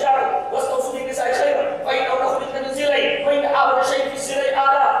فلا يؤذي جاره واستوصوا بالنساء خيرا فانه خلقن من زرعين وان اعوج شيء في الزرع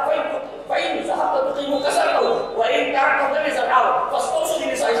اعلى فان ذهبت تقيم كسره وان تركت لم يزل عار فاستوصوا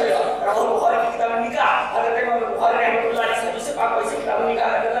بالنساء خيرا رواه البخاري في كتاب النكاح। حضرت امام البخاری رحمۃ اللہ علیہ حدیث سے پاک ویسے کتاب النکاح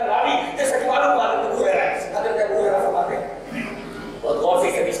کا حضرت راوی جیسا کہ معلوم بات ابو ہریرہ حضرت ابو ہریرہ فرماتے ہیں بہت غور سے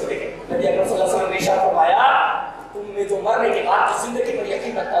حدیث کو دیکھیں نبی اکرم صلی اللہ علیہ وسلم نے ارشاد فرمایا تم میں جو مرنے کے بعد کی زندگی پر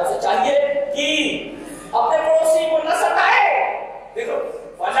یقین رکھتا ہے اسے چاہیے کہ اپنے پڑوسی کو نہ ستائے۔ دیکھو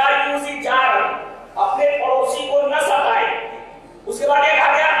فلا یوزی جار اپنے پڑوسی کو نہ ستائے۔ اس کے بعد یہ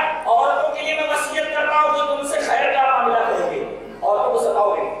کہا گیا عورتوں کے لیے میں وصیت کرتا ہوں کہ تم سے خیر کا معاملہ کرو گے عورتوں کو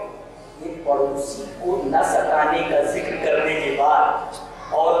ستاؤ گے۔ یہ پڑوسی کو نہ ستانے کا ذکر کرنے کے بعد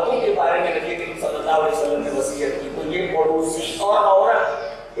عورتوں کے بارے میں نبی کریم صلی اللہ علیہ وسلم نے وصیت کی تو یہ پڑوسی اور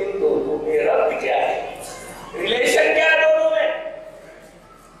عورت ان دونوں میں ربط کیا ہے ریلیشن کیا ہے دونوں میں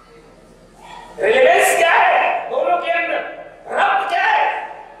ریلیونس کیا ہے دونوں کے اندر ربط کیا ہے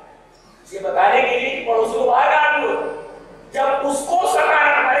یہ بتانے کے لیے کہ پڑوسی کو باہر آنا لو جب اس کو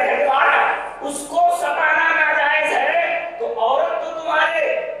ستانا ہمارے گھر کے باہر ہے اس کو ستانا ناجائز ہے تو عورت تو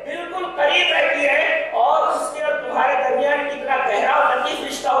تمہارے بالکل قریب رہتی ہے اور اس کے اور تمہارے درمیان اتنا گہرا اور لطیف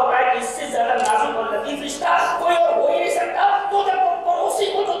رشتہ ہوتا ہے کہ اس سے زیادہ نازک اور لطیف رشتہ کوئی اور ہو ہی نہیں سکتا۔ تو جب پڑوسی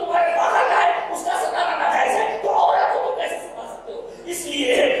کو جو تمہارے باہر کا ہے اس کا ستانا ناجائز ہے تو عورت کو کیسے ستا سکتے ہو؟ اس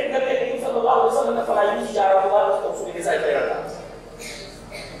لیے نبی کریم صلی اللہ علیہ وسلم نے فرمایا کہ جا رہا ہوا اس کو سنی کے ساتھ پہ رکھا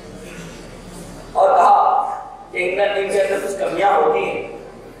اور کہا کہ ان کے اندر کچھ کمیاں ہوتی ہیں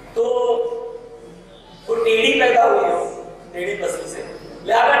تو وہ ٹیڑھی پیدا ہوئی ہو ٹیڑھی پسلی سے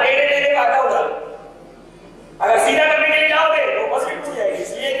لہذا ٹیڑھے ٹیڑھے فائدہ اٹھا لو۔ اگر سیدھا کرنے کے لیے جاؤ گے تو پسلی ٹوٹ جائے گی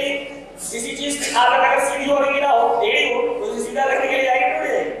اس لیے کہ کسی چیز کی عادت اگر سیدھی ہونے کی نہ ہو ٹیڑھی ہو تو اسے سیدھا کرنے کے لیے جائے گی ٹوٹ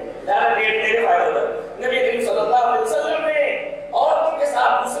جائے گی لہذا ٹیڑھے ٹیڑھے فائدہ ہوتا ہے۔ نبی کریم صلی اللہ علیہ وسلم نے عورتوں کے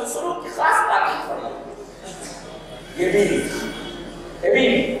ساتھ حسن سلوک کی خاص تاکید فرمائی۔ یہ بھی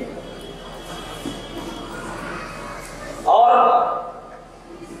اور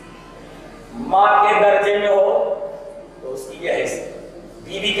ماں کے درجے میں ہو تو اس کی یہ حیثیت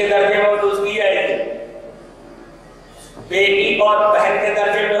بیوی کے درجے میں ہو تو اس کی یہ حیثیت بیٹی اور بہن کے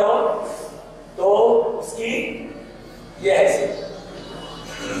درجے میں ہو تو اس کی یہ حیثیت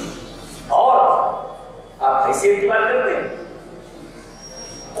اور آپ حیثیت کی بات کرتے ہیں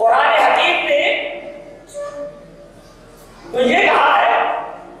قرآن حکیم نے تو یہ کہا ہے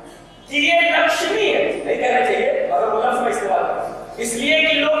کہ یہ لکشمی ہے نہیں کہنا چاہیے مگر وہ لفظ میں استعمال کرتا اس لیے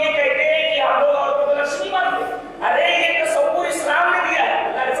کہ لوگ یہ کہتے ہیں کہ ہم لوگ عورتوں کو لکشمی مانتے ہیں۔ ارے یہ تصور اسلام نے دیا ہے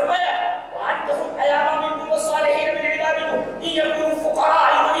اللہ نے فرمایا وَأَنْتَهُمْ أَيَامًا مِنْكُمْ وَالصَّالِحِينَ مِنْ عِبَادِكُمْ إِنْ يَكُونُوا فُقَرَاءَ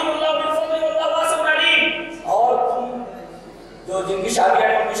يُغْنِهِمُ اللَّهُ مِنْ فَضْلِهِ وَاللَّهُ وَاسِعٌ عَلِيمٌ۔ اور تم جو جن کی شادیاں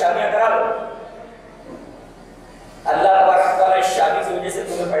ہیں ان کی شادیاں کرا لو اللہ تبارک تعالیٰ اس شادی کی وجہ سے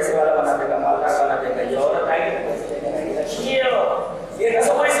تمہیں پیسے والا بنا دے گا مالدار بنا دے گا۔ یہ عورت آئے گی پیسے لے کر آئے گی لکشمی ہے یہ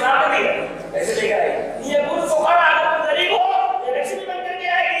تصور اسلام نے دیا پیسے لے کر آئے گی۔ یہ کل فقراء اگر تم غریب ہو یہ لکشمی بن کر کے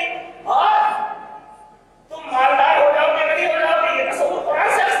آئے گی اور تم مالدار ہو جاؤ گے غریب ہو جاؤ گے یہ تصور قرآن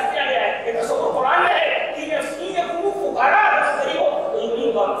سے اخذ کیا گیا ہے۔ یہ تصور قرآن میں ہے کہ یہ کل فقراء اگر تم غریب ہو تو یہ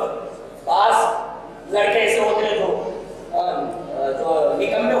نہیں ہوگا۔ بعض لڑکے ایسے ہوتے ہیں جو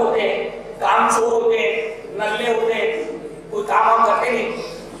نکمے ہوتے ہیں کام چور ہوتے ہیں نلے ہوتے ہیں کوئی کام کرتے نہیں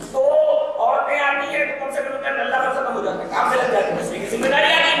تو عورتیں آتی ہیں تو کم سے کم نلہ پر ختم ہو جاتے ہیں کام میں لگ جاتے ہیں اس کی ذمہ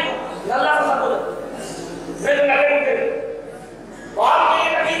داری آتی ہے نلہ پر ختم ہو جاتے ہیں پھر تو نلے ہوتے ہیں باپ کے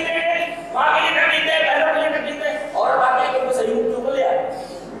لیے تکلیف دیں ماں کے لیے تکلیف دیں بہنوں کے لیے تکلیف دیں اور بات ہے کہ وہ صحیح مکتوب کو لے آئے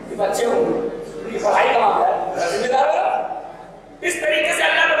کہ بچے ہوں ان کی پڑھائی کا معاملہ ہے ذمہ دار ہوگا۔ اس طریقے سے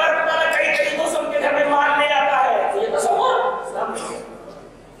اللہ تبارک و تعالیٰ کئی طریقوں سے ان کے گھر میں مال لے آتا ہے تو یہ تصور اسلام میں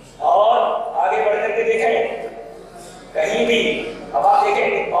اور آگے بڑھ کر کے دیکھیں کہیں بھی اب آپ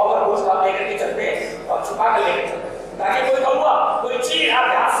دیکھیں پاؤ اور گوشت آپ لے کر کے چلتے ہیں اور چھپا کر لے کر چلتے ہیں تاکہ کوئی کہوا کوئی چیز آپ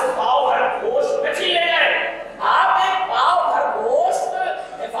کے ہاتھ سے پاؤ بھر گوشت نہ چھین لے جائے۔ آپ ایک پاؤ بھر گوشت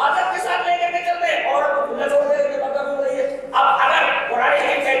حفاظت کے ساتھ لے کر کے چلتے ہیں اور کھلا چھوڑ دے کے پتہ ہو رہی ہے۔ اب اگر قرآن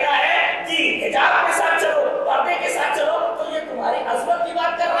حکیم کہتا ہے کہ حجاب کے ساتھ چلو پردے کے ساتھ چلو تو یہ تمہاری عظمت کی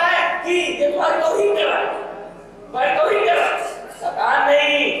بات کر رہا ہے کہ یہ تمہاری توہین کر رہا ہے تمہاری توہین کر رہا ہے ستان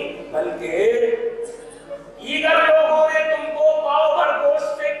نہیں بلکہ دیگر لوگوں نے تم کو پاؤ بھر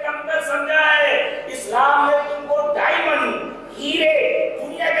گوشت سے کمتر سمجھا ہے۔ اسلام نے تم کو ڈائمنڈ ہیرے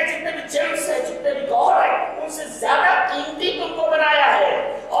دنیا کے جتنے بھی जेम्स है, जितने भी गौहर है, उनसे ज्यादा कीमती तुमको बनाया है।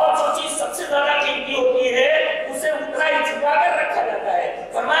 और जो चीज सबसे ज्यादा कीमती होती है उसे उतना ही छुपा कर रखा जाता है।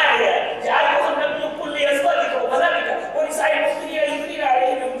 फरमाया गया है यार मोहम्मद ने कुल्ली असफा लिखा भला लिखा वो ईसाई मुफ्ती है इतनी रहे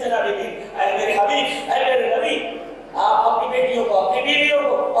हैं उन जनाबे की ऐ मेरे हबीब ऐ मेरे नबी आप अपनी बेटियों को अपनी बीवियों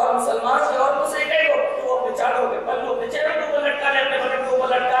को और मुसलमानों की औरतों से कह दो कि वो अपने चादरों के पल्लू अपने चेहरे के ऊपर लटका ले, अपने बटन के ऊपर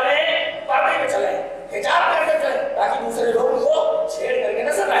लटका ले, पर्दे में चले, हिजाब करके चले, ताकि दूसरे लोगों को छेड़ करके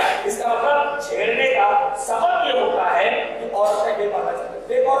न सताए। इसका मतलब छेड़ने का सबब ये होता है कि औरतें बेपर्दा चले।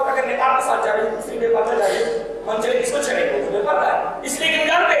 बेपर्दा अगर निकाह के साथ जा रही है, दूसरी बेपर्दा जा रही है, मंजर किसको छेड़ेगी? तो बेपर्दा है। इसलिए क्यों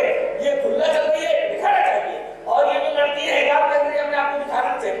जानते ये खुला चल रही है, दिखाना चाहिए। और ये जो लड़की है हिजाब कर रही है, अपने आप को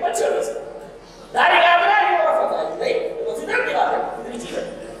दिखाना चाहिए, मत छेड़ो इसको। दाढ़ी काटना है ये औरत है नहीं, तो फितरत की बात है, फितरी चीज है।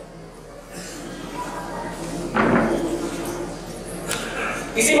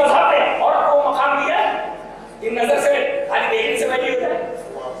 किसी मजहब ने औरत को मकाम दिया इन नजर से खाली देखने से वही होता है,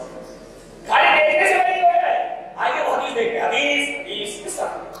 खाली देखने से वही होता है। आइए वो हदीस देखते हैं, हदीस किस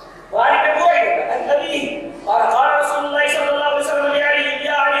तरह बुखारी में पूरा ही होता है। नबी और क़ाल रसूलुल्लाह सल्लल्लाहु अलैहि वसल्लम या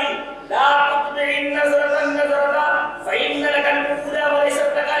अली ला तुतबि'न नज़रतन नज़रता फ़इन्न लकल ऊला व लैसत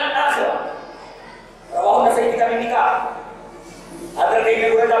लकल आखिरा। रवाहु नसई किताब निकाह। हजरत इब्न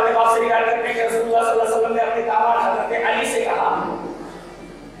बुरैदा अपने बाप से रिवायत करते हैं कि रसूलुल्लाह सल्लल्लाहु अलैहि वसल्लम ने अपने दामाद हजरत अली से कहा,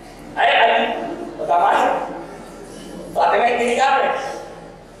 ऐ अली, वो दामाद है फातिमा की निकाह में,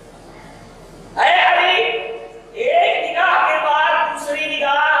 ऐ अली, एक निकाह के बाद दूसरी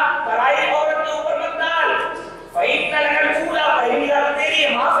निकाह पराई औरत के ऊपर मत डाल, फ़इन्न लकल ऊला, पहली निकाह तेरी है,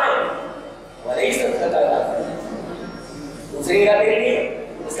 माफ है, व लैसत लकल आखिरा, दूसरी निकाह तेरी नहीं है।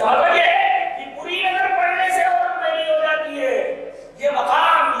 इसका मतलब ये है कि बुरी नजर पड़ने से औरत मेरी हो जाती है। ये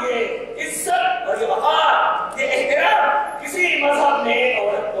मकाम, ये इज्जत और ये वक़ार, ये एहतराम किसी मजहब ने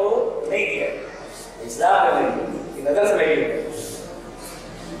औरत को नहीं दिया, इस्लाम ने नहीं, नजर से नहीं है।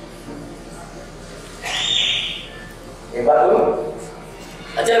 एक बात बोलूं,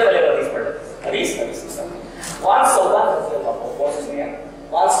 अच्छा पहले हदीस पढ़ लो, हदीस वान सौबान रज़ियल्लाहु अन्हु, बहुत सुनिए,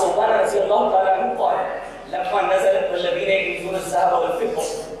 वान सौबान रज़ियल्लाहु ताला अन्हु क़ाल लम्मा नज़लत वल्लज़ीना यकनिज़ून अज़-ज़हब वल-फ़िद्दा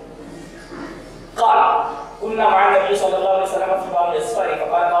क़ाल कुन्ना मअ नबी सल्लल्लाहु अलैहि वसल्लम फ़ी बाब al-असफ़ार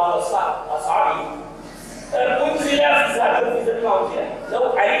फ़क़ाल बाबु असहाबी उनज़िला फ़ी ज़ातिल फ़िद्दति मा उनज़िला लौ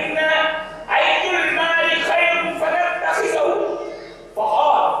अलिमना अय्युल माली ख़ैरुन फनत्तख़िज़हु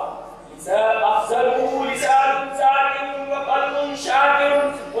फ़क़ाल अफ़ज़लुहु लिसानुन ज़ाकिरुन व क़ल्बुन शाकिरुन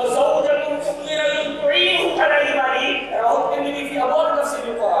व ज़ौजतुन मुक़िनतुन तु'ीनुहु अला ईमानिही। रवाहु तिर्मिज़ी फ़ी अबवाब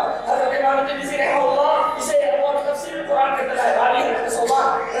तफ़सीरिल क़ुरआन। हज़रत इमाम तिर्मिज़ी रहमहुल्लाह इसे अबवाब तफ़सीरिल क़ुरआन कहता है। रावी हज़रत सौबान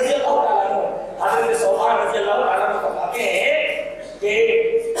रज़ियल्लाहु ताला अन्हु, हज़रत सौबान रज़ियल्लाहु ताला अन्हु फरमाते हैं कि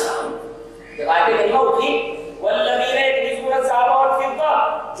जब आयत करीमा उठी वल्लज़ीना यकनिज़ून अज़-ज़हब वल-फ़िद्दा,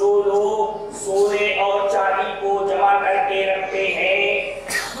 जो लोग सोने और चांदी को जमा करके रखते हैं,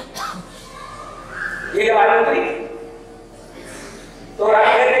 ये जब आयत उतरी तो रावी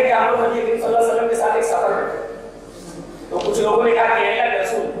कहते हैं कि हम लोग नबी करीम सल्लल्लाहु अलैहि वसल्लम के साथ एक सफर में थे, तो कुछ लोगों ने कहा कि अल्लाह के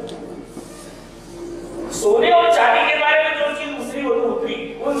रसूल, सोने और चांदी के बारे में जो चीज दूसरी वो उतरी,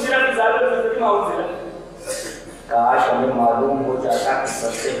 उन सिर्फ इजाजत मा उनज़िला, काश हमें मालूम हो जाता कि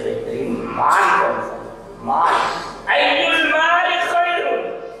सबसे बेहतरीन माल कौन सा है। माल अय्युल माल खैरुन,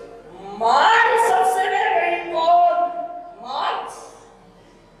 माल सबसे बेहतरीन कौन? माल,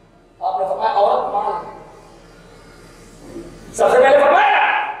 आपने फरमाया औरत माल, सबसे पहले फरमाया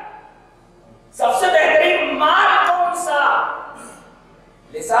सबसे बेहतरीन माल कौन सा?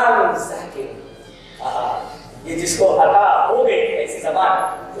 लिसानुन ज़ाकिर, ये जिसको अता हो गई ऐसी ज़बान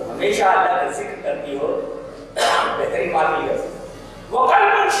जो हमेशा अल्लाह का जिक्र करती हो, बेहतरीन माल मिल गया। वो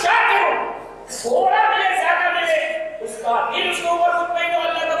क़ल्बुन शाकिरुन, थोड़ा मिले ज्यादा मिले उसका दिल उसके ऊपर मुतमईन हो,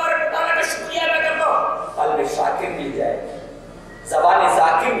 अल्लाह तबारक व तआला का शुक्रिया अदा करता हो, क़ल्ब शाकिर मिल जाए, ज़बान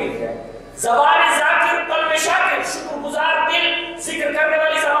ज़ाकिर मिल जाए, ज़बान ज़ाकिर क़ल्ब शाकिर, शुक्रगुजार दिल, जिक्र करने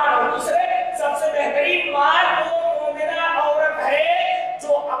वाली ज़बान। और दूसरे सबसे बेहतरीन माल वो मोमिना औरत है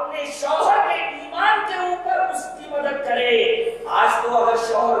जो अपने शौहर के ईमान के ऊपर उसकी मदद करे। आज तो अगर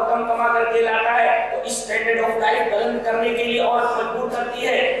शौहर कम कमा करके लाता है तो स्टैंडर्ड ऑफ लाइफ बुलंद करने के लिए औरत मजबूर करती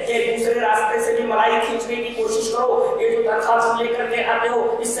है कि दूसरे रास्ते से भी मलाई खींचने की कोशिश करो, ये जो तनख्वाह तुम लेकर के आते हो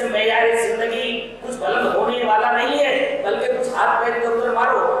इससे मेयार जिंदगी कुछ बुलंद होने वाला नहीं है, बल्कि कुछ हाथ पैर इधर उधर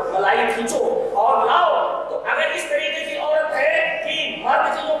मारो, मलाई खींचो और लाओ। तो अगर इस तरीके की औरत है कि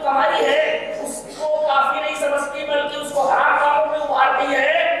मर्द की जो कमाई है उसको काफी नहीं समझती बल्कि उसको हराम कामों में उभारती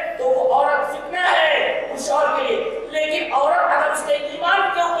है, तो वो औरत फितना है उस शौहर के लिए। लेकिन औरत अगर उसके ईमान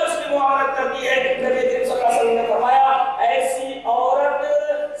के ऊपर उसकी मुआमलत करती है, नबी करीम सल्लल्लाहु अलैहि वसल्लम ने फरमाया ऐसी औरत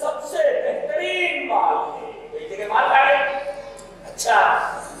सबसे बेहतरीन माल है। देखिए माल आ गया। अच्छा,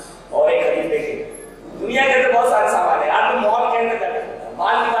 और एक हदीस देखिए, दुनिया के अंदर बहुत सारे सामान है, आप मॉल के अंदर जाकर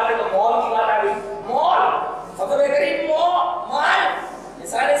माल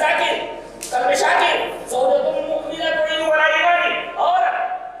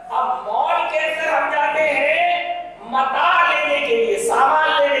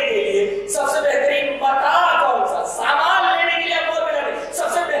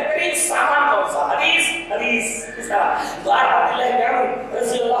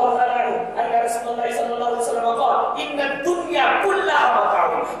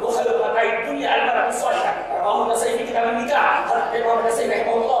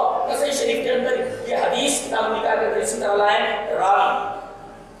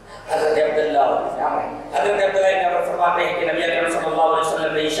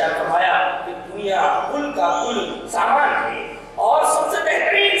सामान है और सबसे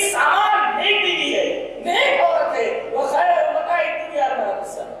बेहतरीन सामान नेक बीवी है, नेक औरत है, वो खैर मता दुनिया में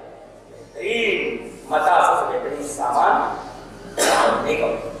बेहतरीन मता, सबसे बेहतरीन सामान नेक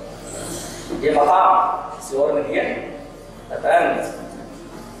औरत। ये मकाम किसी और ने दिया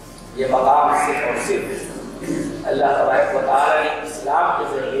ये मकाम सिर्फ और सिर्फ अल्लाह तबारक व तआला ने इस्लाम के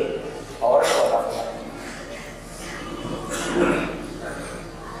जरिए औरत को अता फरमाया।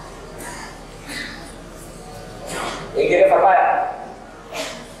 एक जगह फरमाया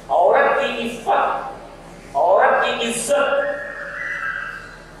औरत की इज्जत, औरत की इज्जत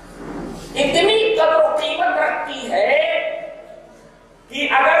इतनी कदर कीमत रखती है कि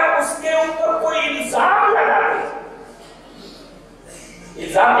अगर उसके ऊपर कोई इल्जाम लगा दे,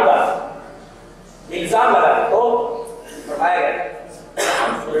 इल्जाम की बात, इल्जाम लगा दे तो फरमाया गया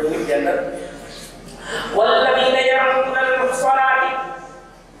सूरह नूर के अंदर वल्लज़ीना यरमुनल मुहसनाति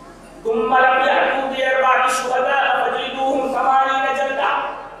तुम्मा लम यअतू बिअरबा'i शुहदा फजलिदूहुम 80 जल्दा।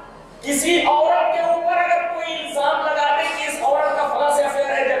 किसी औरत के ऊपर अगर कोई इल्जाम लगा दे कि इस औरत का फला से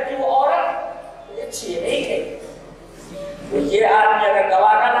अफेयर है, जबकि वो औरत अच्छी नहीं है, तो ये आदमी अगर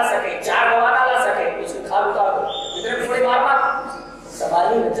गवाह ना ला सके, 4 गवाह ना ला सके, तो उसकी खाल उतार दो, इतने कोड़े मारना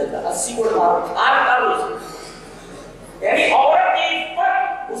 80 जल्दा, 80 कोड़े मारो, खाल उतार दो उसकी। यानी औरत की इज्जत,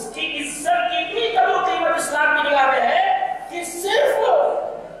 उसकी इज्जत की इतनी कदर कीमत इस्लाम की निगाह में है कि सिर्फ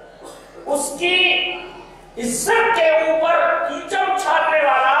उसकी इज्जत के ऊपर कीचड़ उछालने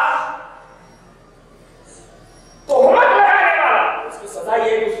वाला, तोहमत लगाने वाला, उसकी सजा ये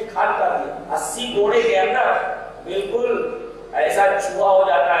है कि उसकी खाल उतार दी। 80 कोड़े के अंदर बिल्कुल ऐसा छुआ हो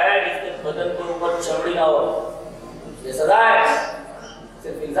जाता है जिसके बदन के ऊपर चमड़ी ना हो, ये सजा है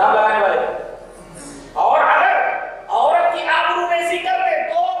सिर्फ इल्जाम लगाने वाले। और अगर औरत की आबरूरेज़ी कर दे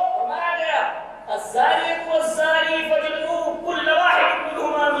तो फरमाया गया अज़्ज़ानियतु वज़्ज़ानी फजलिदू कुल्ल वाहिद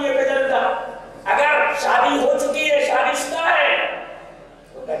मिनहुमा 100 जल्दा। अगर शादी हो चुकी है, शादीशुदा है,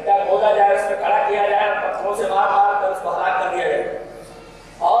 तो गड्ढा खोदा जाए, उसमें खड़ा किया जाए, पत्थरों से मार मार कर उसको हलाक कर दिया जाए।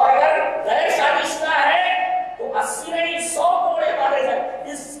 और अगर गैर शादीशुदा है तो 80 नहीं 100 कोड़े मारे जाए,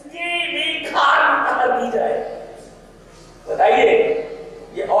 इसकी भी खाल उतार दी जाए। बताइए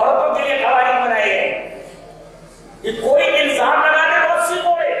ये औरतों के लिए कवानीन बनाए गए कि कोई इल्जाम लगा दे तो 80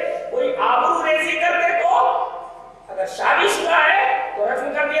 कोड़े, कोई आबरूरेज़ी कर दे तो अगर शादीशुदा है तो रफ़्न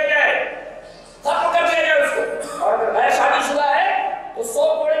कर दिया जाए, खत्म कर दिया जाए उसको, और अगर गैर शादीशुदा है तो 100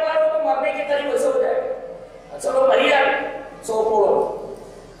 कोड़े मारो तो मरने के करीब वैसे हो जाए। अच्छा लोग मरी जाए 100 कोड़ों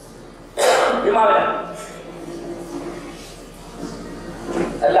बीमार है।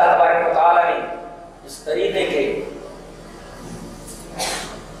 अल्लाह तबारक व तआला ने इस तरीके के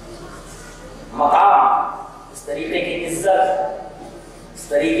मकाम, इस तरीके की इज्जत, इस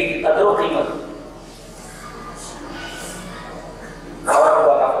तरीके की कदर व कीमत औरत को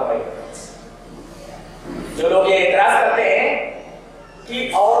अता फरमाई। जो लोग ये इतराज करते हैं कि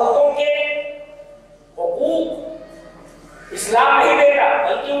औरतों के हुकूक इस्लाम नहीं देता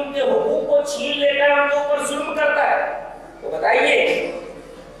बल्कि उनके हुकूक को छीन लेता है, उनके ऊपर जुल्म करता है, तो बताइए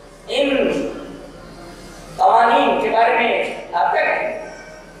इन कवानीन के बारे में आप क्या कहेंगे?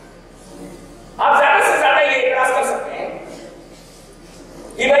 आप ज्यादा से ज्यादा ये इतराज कर सकते हैं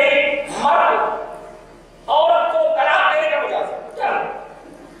कि भाई मर्द औरत को तलाक देने का मुजाहिर क्या?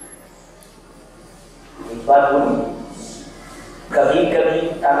 एक बात बोलूं, कभी कभी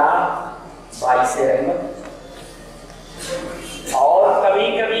तलाक बाइसे रहमत और कभी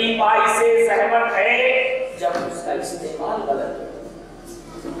कभी बाइसे ज़हमत है जब उसका इस्तेमाल गलत हो।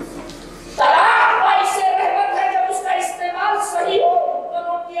 तलाक बाइसे रहमत है जब उसका इस्तेमाल सही हो,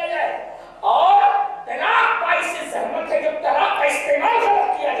 नोट किया जाए, और तलाक बाइसे ज़हमत है जब तलाक का इस्तेमाल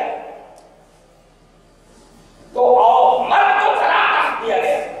गलत किया जाए। तो मर्द को तलाक का हक दिया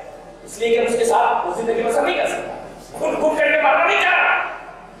गया इसलिए कि उसके साथ वो जिंदगी बसर नहीं कर सकता, खुद खुद करके मारना नहीं चाह रहा,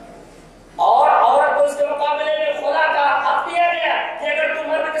 और औरत को उसके मुकाबले में खुला का हक दिया गया कि अगर तू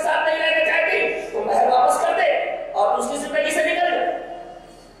मर्द के साथ नहीं रहना चाहती तो महर वापस कर दे और उसकी जिंदगी से निकल जा।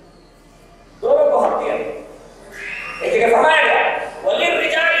 दोनों को हक दिया गया। एक जगह फरमाया गया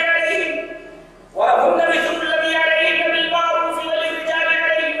वलिर्रिजालि अलैहिम व लहुन्ना मिथलु ल्लज़ी अलैहिम बिल मारूफ वलिर्रिजालि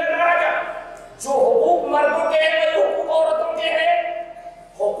अलैहिम दरजा। जो हुकूक मर्दों के हैं वही हुकूक औरतों के हैं।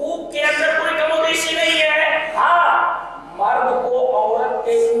 हुकूक के अंदर कोई कमोबेशी नहीं है। हाँ, मर्द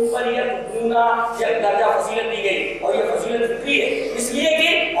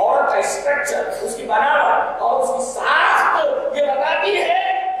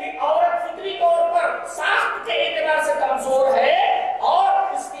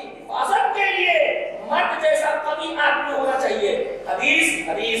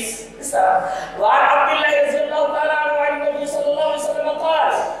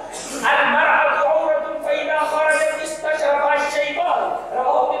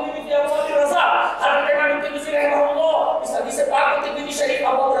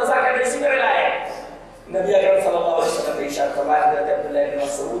عبداللہ بن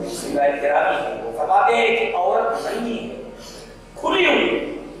مسعود کی روایت کرامی ہے، وہ فرماتے ہیں کہ عورت ننگی ہے، کھلی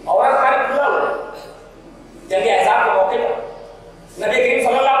ہوئی، عورت کا کھلا ہوا جنگ احزاب کے موقع پر نبی کریم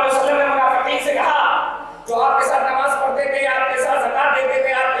صلی اللہ علیہ وسلم نے منافقین سے کہا جو آپ کے ساتھ نماز پڑھتے تھے، آپ کے ساتھ زکات دیتے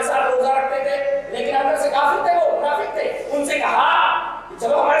تھے، آپ کے ساتھ روزہ رکھتے تھے، لیکن اندر سے کافر تھے، وہ منافق تھے، ان سے کہا کہ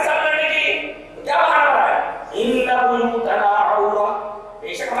چلو ہمارے ساتھ لڑنے کی کیا بہانہ ہو رہا ہے؟ ان بیوتنا عورہ،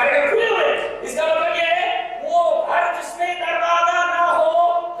 بے شک ہمارے گھر کھلے ہوئے، اس کا مطلب یہ ہے وہ گھر جس میں دروازہ نہ ہو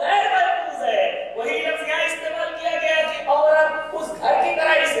غیر محفوظ ہے۔ وہی لفظ یہاں استعمال کیا گیا کہ عورت اس گھر کی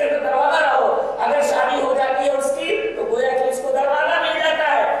طرح جس کے اندر دروازہ نہ ہو، اگر شادی ہو جاتی ہے اس کی تو گویا کہ اس کو دروازہ مل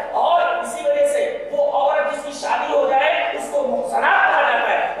جاتا ہے، اور اسی وجہ سے وہ عورت جس کی شادی ہو جائے اس کو محصنات کہا جاتا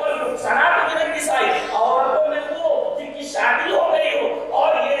ہے۔ اور محصنات من النساء، عورتوں میں وہ جن کی شادی ہو گئی ہو،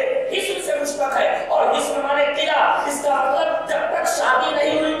 اور یہ حسن سے مشتق ہے، اور حسن مانے قلعہ، اس کا مطلب جب تک شادی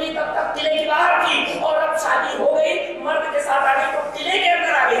نہیں ہوئی تھی تب تک قلعے کی باہر تھی، اور اب شادی ہو گئی مرد کے ساتھ آ گئی تو قلعے کے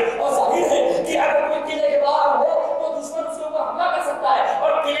اندر آ گئی۔ اور ظاہر ہے کہ اگر کوئی قلعے کے باہر ہو تو دشمن اس کے اوپر حملہ کر سکتا ہے،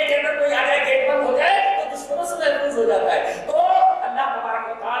 اور قلعے کے اندر کوئی آ جائے، گیٹ بند ہو جائے تو دشمنوں سے محفوظ ہو جاتا ہے۔ تو اللہ تبارک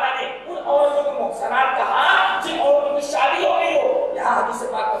و تعالیٰ نے ان عورتوں کو محصنات کہا جن عورتوں کی شادی ہو گئی ہو۔ یہاں حدیث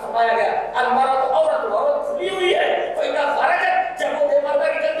پاک میں فرمایا گیا المرأۃ عورت، عورت کھلی ہوئی ہے، فإذا خرجت، جب وہ بے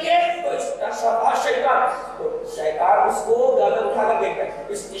پردہ نکلتی ہے تو استشرفها شیطان، تو شیطان اس کو گردن اٹھا کر دیکھتا ہے،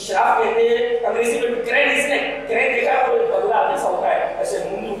 استشراف کہتے ہیں انگریزی میں کرینس نے کرین دیکھا تو بگلا جیسا ہوتا ہے، ایسے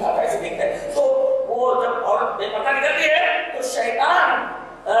منہ اٹھاتا ہے، ایسے دیکھتا ہے، تو وہ جب عورت بے پردہ نکلتی ہے تو شیطان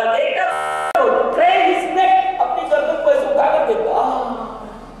دیکھتا کرینس نے اپنی گردن کو ایسے اٹھا کر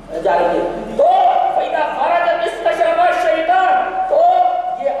دیکھتا جا رہی ہے، تو فإذا خرجت استشرفها الشیطان، تو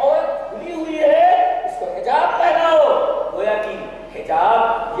یہ عورت کھلی ہوئی ہے، اس کو حجاب پہناؤ۔ گویا کہ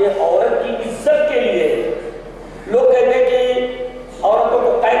حجاب یہ عورت کی عزت کے لیے، لوگ کہتے ہیں کہ عورتوں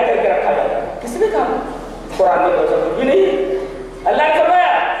کو قید کر کے رکھا جاتا ہے، کس نے کہا؟ قرآن میں تو بھی نہیں۔ اللہ نے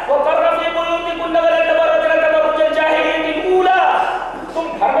فرمایا وَقَرَّ فِي بُيُوتِكُنَّ وَلَا تَبَرَّجْنَ تَبَرُّجَ الْجَاهِلِيَّةِ الْأُولَىٰ، تم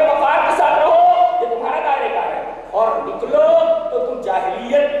گھر میں وقار کے ساتھ رہو، یہ تمہارا دائرہ کار ہے، اور نکلو تو تم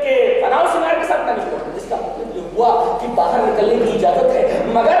جاہلیت کے پناہ سنار کے ساتھ نہ نکلو، جس کا مطلب یہ ہوا کہ باہر نکلنے کی اجازت ہے،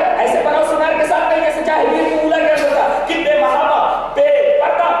 مگر ایسے پناہ سنار کے ساتھ نہیں جیسے جاہلیت کے اولا کیا ہوتا کہ بے محابہ بے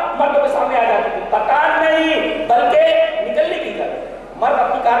پردہ مردوں کے سامنے آ جاتی تھی، پتان نہیں بلکہ نکلنے کی اجازت۔ مرد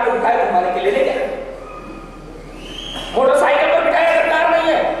اپنی کار کو بٹھائے گھمانے کے لیے لے جائے، موٹر سائیکل پر بٹھائے اگر کار نہیں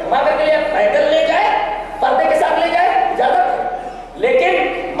ہے گھمانے کے لیے پیدل لے جائے، پردے کے ساتھ لے جائے، اجازت ہے، لیکن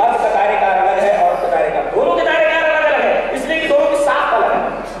مرد کا دائرہ کار الگ ہے، عورت کا دائرہ کار، دونوں کے دائرہ کار الگ الگ ہے، اس لیے کہ دونوں کی ساخت الگ ہے۔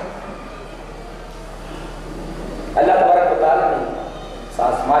 اللہ تبارک و تعالیٰ نے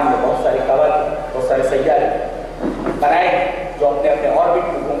آسمان میں بہت سارے کواکب، بہت سارے سیارے بنائے جو اپنے اپنے آربٹ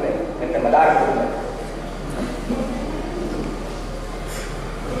میں گھوم رہے ہیں، اپنے مدار میں گھوم رہے ہیں،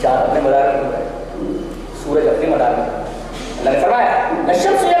 چاند اپنے مدار میں گھوم رہے ہیں، سورج اپنے مدار میں۔ اللہ نے فرمایا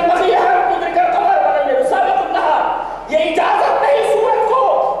الشمس ينبغي لها أن تدرك القمر ولم يسابق النهار، یہ اجازت نہیں سورج کو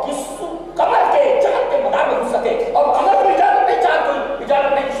کہ قمر کے چاند کے مدار میں گھس سکے، اور قمر کو اجازت نہیں، چاند کو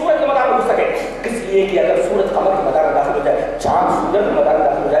اجازت نہیں سورج کے مدار میں گھس سکے، اس لیے کہ اگر سورج قمر کے مدار میں داخل ہو جائے، چاند سورج کے مدار میں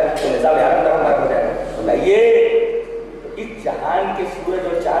داخل ہو جائے تو نظام عالم درہمدار ہو جائے گا۔ یہ اس جہان کے سورج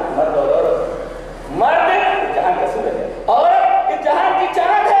اور چاند مرد اور عورت، مرد جہان کا سورج ہے، عورت اس جہان کی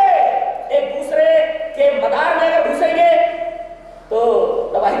چاند ہے، ایک دوسرے کے مدار میں اگر گھسیں گے تو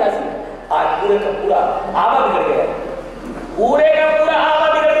تباہی لازم ہے۔ آج پورے کا پورا آبا بگڑ گیا ہے، پورے کا پورا آبا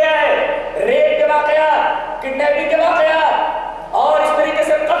بگڑ گیا ہے، ریپ کے واقعات، کڈنیپنگ کے واقعات، اور اس طریقے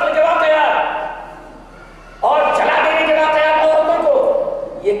سے قتل کے واقعات، اور جلا دینے کے واقعات عورتوں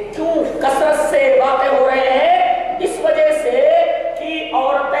کو، یہ کیوں کثرت سے واقع ہو رہے ہیں؟ اس وجہ سے کہ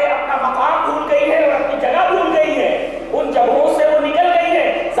عورتیں اپنا مقام بھول گئی ہیں اور اپنی جگہ بھول گئی ہیں، ان جگہوں سے وہ نکل گئی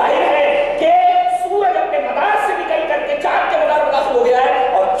ہیں۔ ظاہر ہے کہ سورج اپنے مدار سے نکل کر کے چاند کے مدار میں داخل ہو گیا ہے،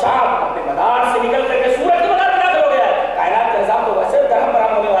 اور چاند اپنے مدار سے نکل کر کے سورج کے مدار میں داخل ہو گیا ہے۔ کائنات کا نظام تو ویسے درہم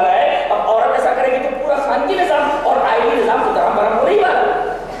برہم ہونے والا ہے، اب عورت ایسا کرے گی تو پورا خانگی نظام اور آئینی نظام تو درہم برہم ہونے ہی والا ہے،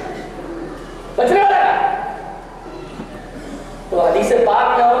 بچنے والا ہے۔ تو حدیث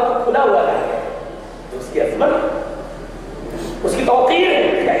پاک میں عورت کو کھلا ہوا کہا گیا، اس کی عظمت، اس کی توقیر ہے،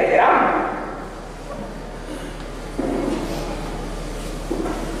 اس کا احترام ہے۔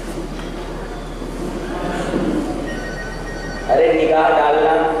 ارے نگاہ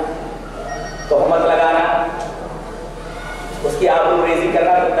ڈالنا، تہمت لگانا، اس کی آبرو ریزی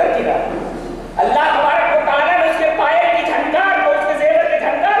کرنا تو در کی بات۔ اللہ تبارک و تعالیٰ نے اس کے پائے کی جھنکار کو، اس کے زیور کے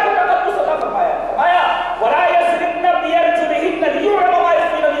جھنکار کو تقدس عطا فرمایا، فرمایا وَلَا يَسْرِقْنَ بِأَرْجُلِهِنَّ لِيُعْلَمَ مَا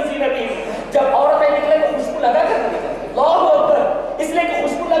يُخْفِينَ مِن زِينَتِهِنَّ، جب عورتیں نکلے تو خوشبو لگا کر نکلیں، اللہ اکبر، اس لیے کہ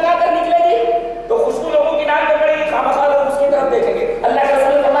خوشبو لگا کر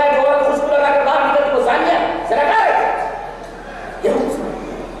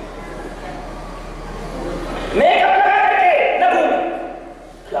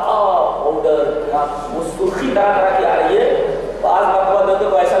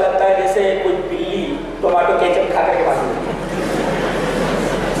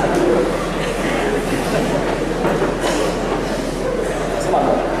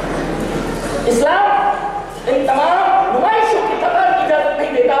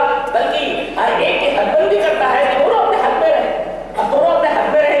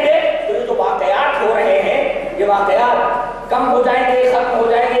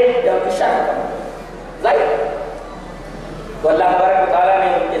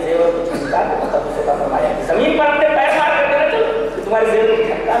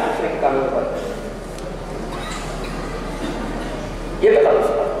دوسرے کے قانون پر. یہ بتا دو.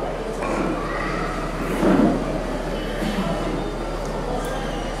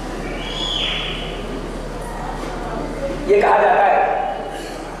 یہ کہا جاتا ہے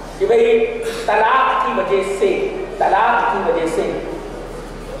کہ بھئی طلاق کی وجہ سے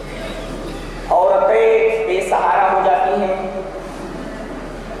عورتیں بے سہارا ہو جاتی ہیں,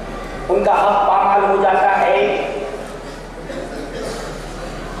 ان کا حق پامال ہو جاتا ہے.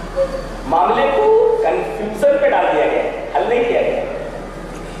 معاملے کو کنفیوژن پہ ڈال دیا گیا, حل نہیں کیا گیا.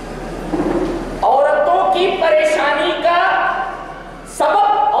 عورتوں کی پریشانی کا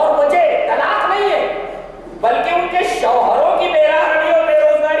سبب اور وجہ طلاق نہیں ہے, بلکہ ان کے شوہروں کی بے راہمی اور بے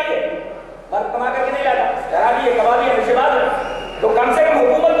روزگاری ہے. مرد کما کر کے نہیں لاتا, شرابی ہے, کبابی ہے, نشے باز ہے. تو کم سے کم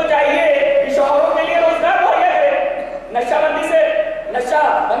حکومت کو چاہیے کہ شوہروں کے لیے روزگار مہیا کرے, نشہ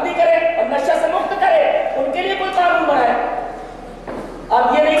بندی کرے اور نشہ سے مکت کرے, ان کے لیے کوئی قانون بنائے.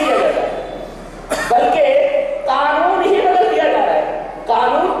 اب یہ نہیں کیا جاتا, بلکہ قانون ہی بدل دیا جا رہا ہے.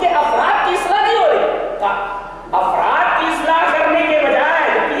 قانون کے افراد کی اصلاح نہیں ہو رہی. افراد کی اصلاح کرنے کے بجائے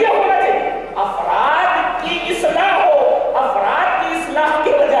یہ ہونا چاہیے, افراد کی اصلاح ہو, افراد کی اصلاح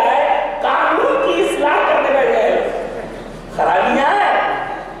کے بجائے قانون کی اصلاح کرنے بیٹھ گئے. خرابیاں ہیں,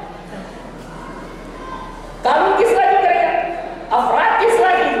 قانون کی اصلاح کیوں کرے گا, افراد کی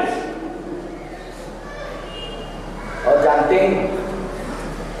اصلاح کی. اور جانتے ہیں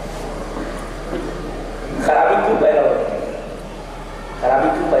خرابی کیوں پیدا ہوتی ہے, خرابی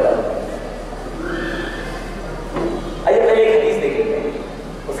کیوں پیدا ہوتی ہے. آئیے پہلے ایک حدیث دیکھ لیتے ہیں,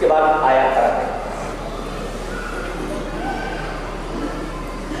 اس کے بعد آیات کراتے ہیں.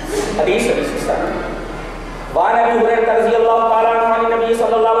 حدیث وعن ابي هريره رضي الله تعالى عنه عن النبي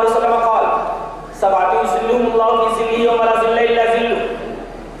صلى الله عليه وسلم قال سبعة يظلهم الله في ظله يوم لا ظل الا ظله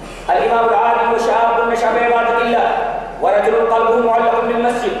الامام العادل وشاب نشا بعبادة الله ورجل قلبه معلق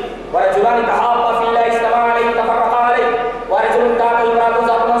بالمسجد ورجلان تحابا في الله اجتمعا عليه تفرقا عليه ورجل دعا امرأة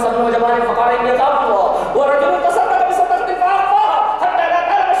ذات منصب وجمال فقال اني اخاف الله ورجل تصدق بصدقة فاخفاها حتى لا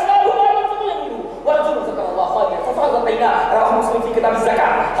تعلم شماله ما ينفق يمينه ورجل ذكر الله خاليا ففاضت عيناه. رواه مسلم في كتاب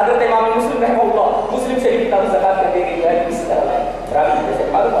الزكاة. حضرت امام مسلم رحمہ اللہ مسلم شریف کتاب الزکات کرتے ہیں کہ اس طرح ہے راوی جیسے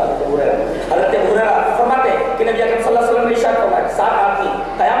معلوم ہے. حضرت ابو ہریرہ فرماتے ہیں کہ نبی اکرم صلی اللہ علیہ وسلم نے ارشاد فرمایا کہ 7 آدمی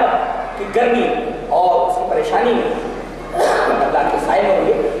قیامت کی گرمی اور اس کی پریشانی میں اللہ کے سائے میں ہوں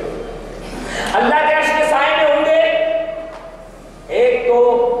گے, اللہ کے عرش کے سائے میں ہوں گے. ایک تو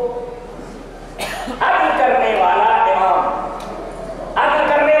عدل کرنے والا امام, عدل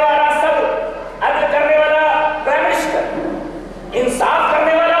کرنے والا صدر, عدل کرنے والا پرائم منسٹر, انصاف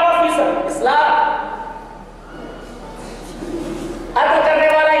کرنے والا آفیسر, اصلاح, عدل کرنے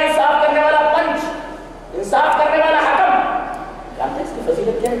والا, انصاف کرنے والا پنچ, انصاف کرنے والا حکم. جانتے ہیں اس کی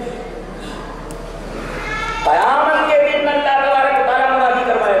فضیلت کیا ہے؟ قیامت کے دن اللہ تبارک و تعالیٰ منادی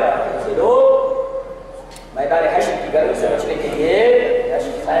کروائے گا ایسے لوگ میدان حشر کی گرمی سے بچنے کے لیے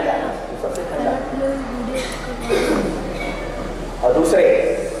حشر کی سائے جانا سب سے ٹھنڈا. اور دوسرے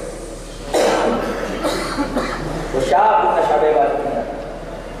وہ شاب نشہ بعبادت نہیں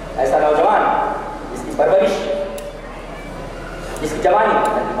رہتا, ایسا نوجوان جس کی پرورش, جس کی جوانی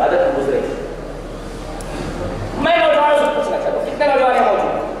عبادت میں گزرے. میں نوجوانوں سے پوچھنا چاہتا ہوں کتنے نوجوان ہیں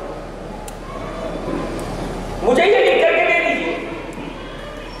موجود, مجھے یہ لکھ کر کے دے دیجیے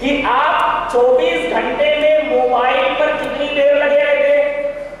کہ آپ 24 گھنٹے میں موبائل پر کتنی دیر لگے رہتے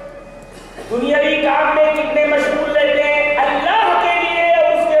ہیں, دنیاوی کام میں کتنے مشغول رہتے ہیں, اللہ کے لیے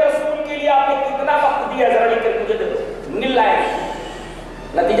اور اس کے رسول کے لیے آپ نے کتنا وقت دیا, ذرا لکھ کر مجھے دے دو. نہیں لائے,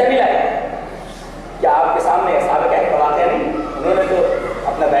 نتیجہ نہیں لائے. کیا آپ کے سامنے سابقہ کا واقعہ نہیں, انہوں نے تو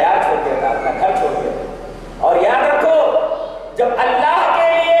اپنا دیار چھوڑ دیا تھا, اپنا گھر چھوڑ دیا. اور یاد رکھو جب اللہ کے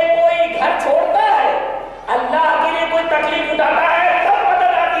لیے کوئی گھر چھوڑتا ہے, اللہ کے لیے کوئی تکلیف اٹھاتا ہے, تب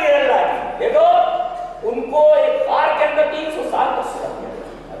مدد آتی ہے اللہ کی. دیکھو ان کو ایک غار کے اندر 300 سال تک سکھا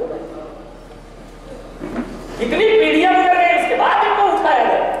دیا, کتنی پیڑھیاں گزر گئی, اس کے بعد ان کو اٹھایا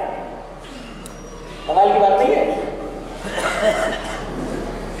گیا. کمال کی بات نہیں ہے.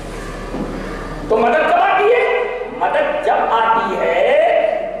 تو مدد کب آتی ہے؟ مدد جب آتی ہے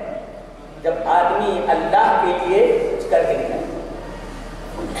جب آدمی اللہ کے لیے کچھ کر کے نکلے.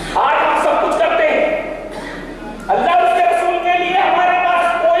 آج ہم سب کچھ کرتے ہیں, اللہ اس کے رسول کے لیے ہمارے پاس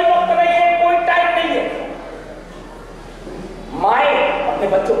کوئی وقت نہیں ہے, کوئی ٹائم نہیں ہے. مائیں اپنے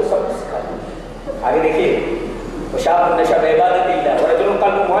بچوں کو سب کچھ سکھاتی ہیں. آگے دیکھیے وشاب نشا بعبادت اللہ ورجل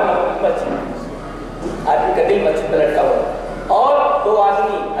قلبه معلق بالمسجد, آدمی کا دل مسجد میں لٹکا ہوا ہے. اور 2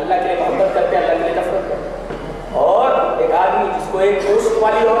 آدمی اللہ کے لیے محبت کرتے ہیں, اللہ کے لیے نفرت کرتے ہیں. اور ایک آدمی جس کو ایک دوست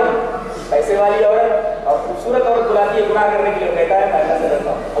والی عورت, پیسے والی عورت اور خوبصورت عورت بلاتی ہے گناہ کرنے کے لیے, کہتا ہے میں اللہ سے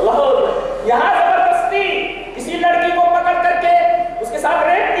ڈرتا ہوں. اللہ یہاں زبردستی کسی لڑکی کو پکڑ کر کے اس کے ساتھ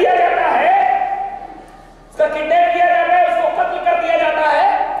ریپ کیا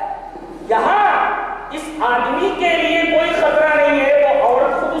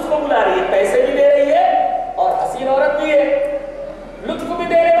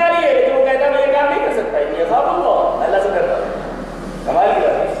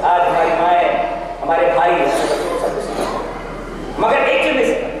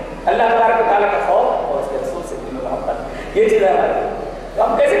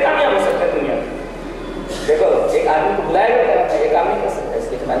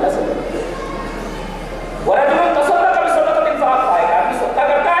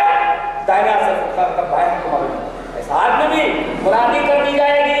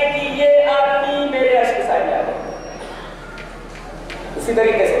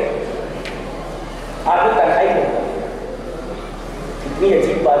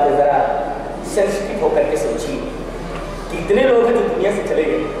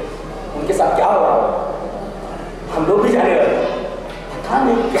ان کے ساتھ کیا ہو رہا ہو، ہم لوگ بھی جانے والے، پتہ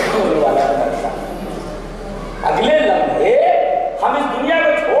نہیں کیا ہونے والا ہے ہمارے ساتھ۔ اگلے لمحے ہم اس دنیا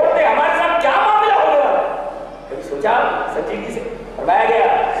کو چھوڑ دیں، ہمارے ساتھ کیا معاملہ ہونے والا ہے؟ کبھی سوچا؟ سچی سے فرمایا گیا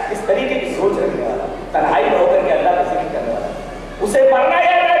اس طریقے کی سوچ رکھنے والا، تنہائی میں ہو کر کے اللہ کا ذکر کرنے والا، اسے مرنا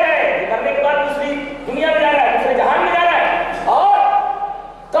یاد آ جائے، مرنے کے بعد دوسری دنیا میں جا رہا ہے، دوسرے جہان میں جا رہا ہے، اور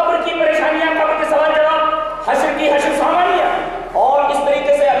قبر کی پریشانیاں، قبر کے سوال جواب، حشر کی حشر سامانیاں، اور اس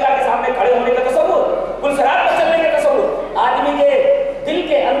طریقے سے اللہ کے سامنے کھڑے ہونے کا تصور، پلسرات پر چلنے کا تصور آدمی کے دل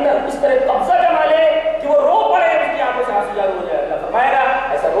کے اندر اس طرح قبضہ جما لے کہ وہ رو پڑے، اس کی آنکھوں سے آنسو جاری ہو جائے۔ اللہ فرمائے گا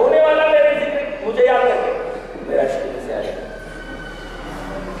ایسا رونے والا میرے ذکر مجھے یاد کر کے میرا شکر سے آ جائے۔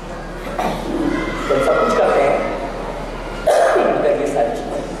 ہم سب کچھ کرتے ہیں مگر یہ ساری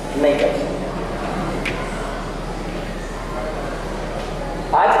چیزیں نہیں کرتے۔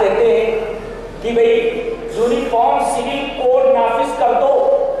 آج کہتے ہیں کہ بھئی یونیفارم سول کوڈ نافذ کر دو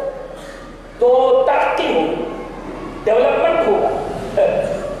تو ترقی ہوگی، ڈیولپمنٹ ہوگا۔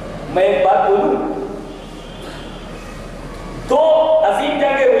 میں ایک بات بولوں، دو عظیم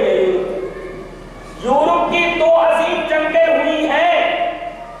جنگیں ہوئی ہیں یورپ کی، دو عظیم جنگیں ہوئی ہیں۔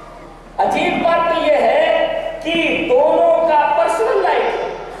 عجیب بات تو یہ ہے کہ دونوں کا پرسنل لائف،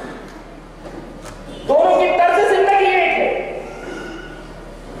 دونوں کی طرز زندگی ایک ہے،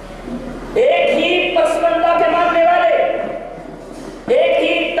 ایک ہی پرسنل لا کے ماننے والے، ایک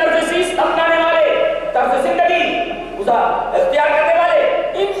ہی طرز زندگی اپنانے والے، طرز زندگی اختیار کرنے والے،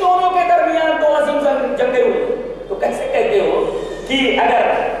 ان دونوں کے درمیان دو عظیم جنگیں ہوئی۔ تو کیسے کہتے ہو کہ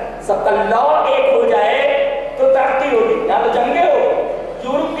اگر سب کا لا ایک ہو جائے تو ترقی ہوگی؟ یا تو جنگیں ہو۔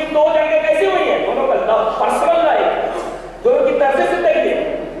 یورپ کی دو جنگیں کیسی ہوئی ہیں؟ دونوں کا لا پرسنل لائف، دونوں کی طرز زندگی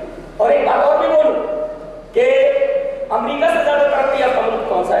ہے۔ اور ایک بات اور بھی بولوں کہ امریکہ سے زیادہ ترقی یافتہ ملک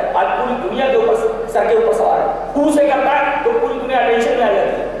کون سا ہے؟ آج پوری دنیا کے اوپر سر کے اوپر سوار ہے، سے کرتا ہے تو پوری دنیا اٹینشن میں آ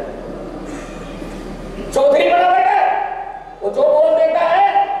جاتی ہے۔ چودھری بنا بیٹا ہے، وہ جو بول دیتا ہے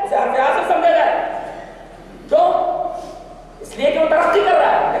اسے ہتھیار سے سمجھا جائے، جو اس لیے کہ وہ ترقی کر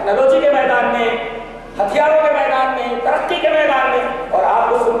رہا ہے ٹیکنالوجی کے میدان میں، ہتھیاروں کے میدان میں، ترقی کے میدان میں۔ اور آپ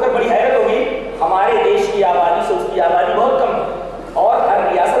کو سن کر بڑی حیرت ہوگی، ہمارے دیش کی آبادی سے اس کی آبادی بہت کم ہے، اور ہر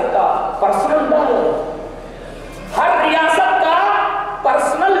ریاست کا پرسنل لا ہے، ہر ریاست کا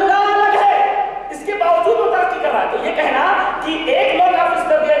پرسنل لا الگ ہے، اس کے باوجود وہ ترقی کر رہا ہے۔ تو یہ کہنا کہ ایک لا نافذ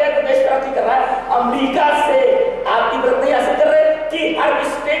کر دیا جائے تو دیش ترقی کر رہا ہے، امریکہ سے آپ کی برت نہیں حاصل کر رہے کہ ہر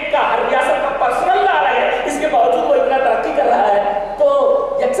اسٹیٹ کا، ہر ریاست کا پرسنل لا ہے، اس کے باوجود وہ اتنا ترقی کر رہا ہے۔ تو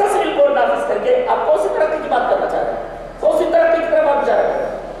یکساں سول کوڈ نافذ کر کے آپ کون سی ترقی کی بات کرنا چاہ رہے ہیں؟ کون سی ترقی کی طرف آپ جا رہے ہیں؟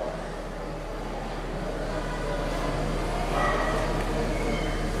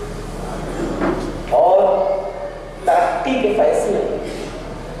 اور ترقی کے فیصلے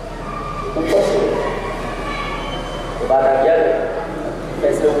اوپر سے، بات آ گیا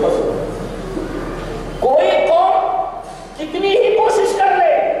فیصلے اوپر سے۔ کوئی قوم کتنی ہی کوشش کر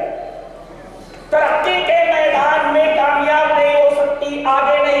لے ترقی کے میدان میں کامیاب نہیں ہو سکتی،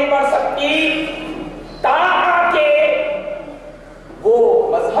 آگے نہیں بڑھ سکتی، تاکہ وہ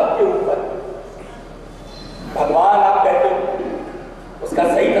مذہب کے اوپر بھگوان آپ کہتے ہو اس کا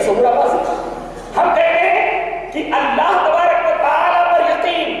صحیح تصور آپ حاصل۔ ہم کہتے ہیں کہ اللہ تبارک و تعالیٰ پر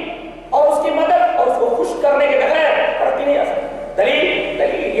یقین اور اس کی مدد اور اس کو خوش کرنے کے بغیر ترقی نہیں آ سکتی۔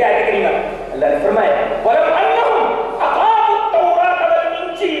 دلیل یہ آیت کریمہ اللہ نے فرمایا وَلَوْ أَنَّهُمْ أَقَامُوا التَّوْرَاةَ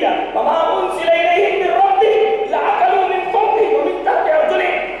وَالْإِنْجِيلَ وَمَا أُنزِلَ إِلَيْهِم مِّن رَّبِّهِمْ لَأَكَلُوا مِن فَوْقِهِمْ وَمِن تَحْتِ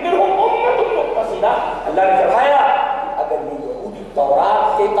أَرْجُلِهِم مِّنْهُمْ أُمَّةٌ مُّقْتَصِدَةٌ۔ اللہ نے فرمایا اگر یہ یہودی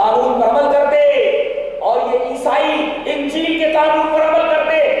تورات کے قانون پر عمل کرتے اور یہ عیسائی انجیل کے قانون پر عمل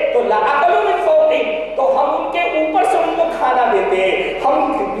کرتے تو لَأَكَلُوا مِن فَوْقِهِم، تو ہم ان کے اوپر سے ان کو کھانا دیتے، ہم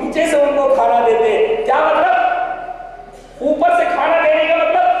نیچے سے ان کو کھانا دیتے۔ کیا مطلب؟ اوپر سے کھانا دینے کا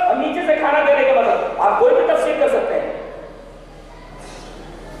مطلب اور نیچے سے کھانا دینے کا مطلب آپ کوئی بھی تفسیر کر سکتے ہیں۔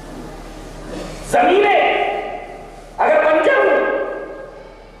 زمینیں اگر بنجر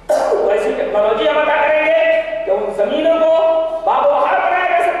ہوں ایسی ٹیکنالوجی ہم عطا کریں گے کہ ان زمینوں کو باب و بہار بنایا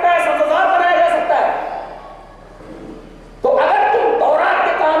جا سکتا ہے، سبززار بنایا جا سکتا ہے۔ تو اگر تم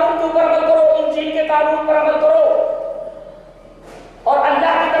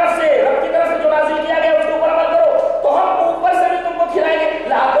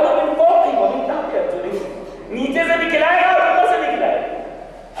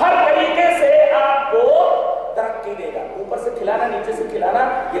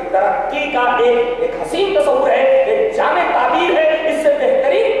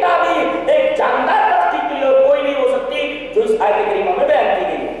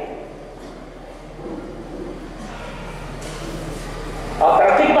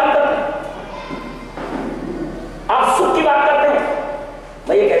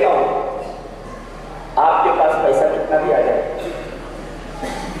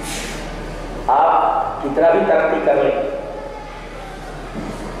شامل کر لیں.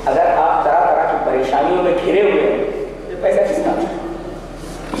 اگر آپ طرح طرح کی پریشانیوں میں گھرے ہوئے ہیں تو پیسہ کس کا؟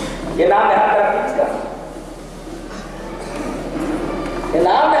 یہ نام ہے ہر طرف کس کا؟ یہ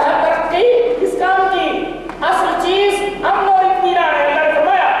نام ہے ہر طرف کی کس کام کی؟ اصل چیز امن اور اطمینان ہے. اللہ نے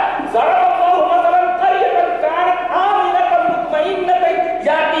فرمایا ضرب اللہ مثلا قریۃ کانت آمنۃ مطمئنۃ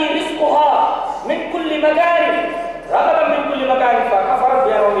یاتی رزقها من کل مکان رغدا من کل مکان فکفرت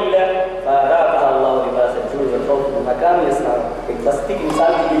بانعم اللہ فذاقها اللہ لباس الجوع والخوف بما كانوا یصنعون. ایک بستی کی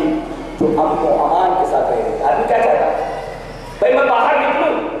مثال دی گئی جو امن و امان کے ساتھ رہے. آدمی کیا چاہتا ہے؟ بھائی میں باہر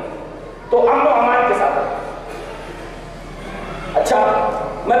نکلوں تو امن و امان کے ساتھ رہوں. اچھا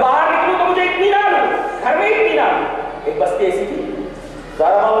میں باہر نکلوں تو مجھے اطمینان ہو, گھر میں اطمینان. ایک بستی ایسی تھی.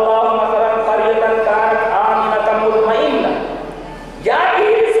 ضرب اللہ مثلا قریۃ کانت آمنۃ مطمئنۃ یاتی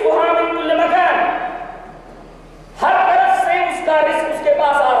رزقها من کل مکان. ہر طرف سے اس کا رزق اس کے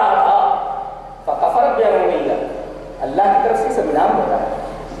پاس آ رہا تھا. فکفرت بانعم اللہ, اللہ کی طرف سے سب انعام ہوتا ہے.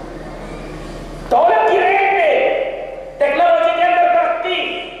 دولت کی ریٹ پہ, ٹیکنالوجی کے اندر ترقی,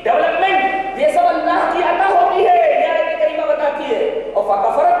 ڈیولپمنٹ, یہ سب اللہ کی عطا ہوتی ہے. یہ آیت کریمہ بتاتی ہے. اور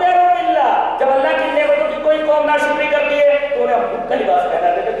فکفرت بانعم اللہ, جب اللہ کی نعمتوں کی کوئی قوم ناشکری کرتی ہے تو انہیں ہم کا لباس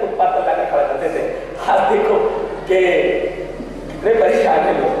پہناتے تھے, فٹ پاتھ پر لا کر کھڑا کرتے تھے. آج دیکھو کہ کتنے پریشان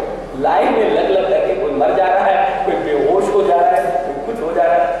ہیں لوگ, لائن میں لگ لگ کر کے کوئی مر جا رہا ہے, کوئی بے ہوش ہو جا رہا ہے, کوئی کچھ ہو جا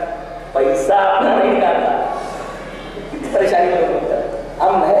رہا ہے. پیسہ اپنا نہیں ڈالتا, کتنی پریشانی میں لوگ ہوتا ہے.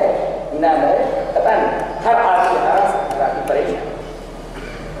 امن ہے, انعام ہے, پتا نہیں ہر آدمی ہر آدمی پریشان.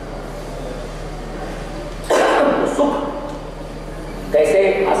 سکھ کیسے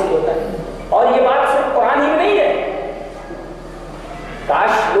حاصل ہوتا ہے؟ اور یہ بات صرف قرآن ہی میں نہیں ہے.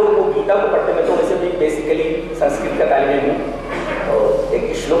 کاش لوگ کو گیتا کو پڑھتے, میں تو ویسے بھی بیسیکلی سنسکرت کا طالب علم ہوں, اور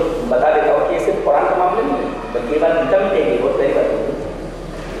ایک شلوک بتا دیتا ہوں کہ یہ صرف قرآن کا معاملہ نہیں ہے, بلکہ یہ بات گیتا بھی کہے گی, بہت پہلی بات ہوگی.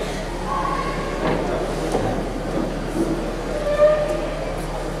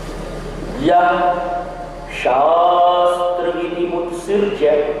 یا شاستر ودھی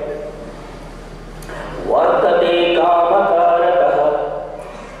متسرجہ ورتتے کامکارتہ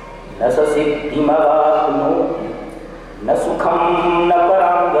نہ سدھیمواپنوتی نہ سکھم نہ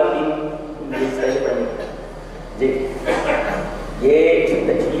پرانگتی. جی یہ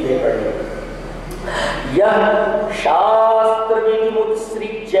تجوید ہے پڑھنے. یہ شاستر ودھی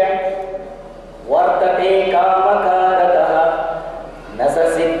متسرجہ ورتتے کامکارتہ نہ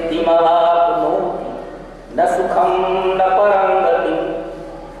سدھیمواپنوتی نہ سکھم نہ پرانگتی.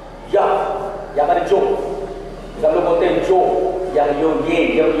 یا جو ہم لوگ بولتے ہیں جو, یا یو یہ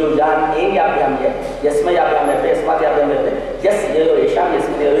یو جان این یا بھی ہم یہ یس میں یا بھی ہم رہتے ہیں, اسمات یا بھی ہم رہتے ہیں, یس یہ جو ایشام یس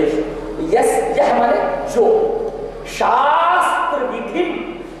میں یس یہ ہمارے جو شاستر ودھی,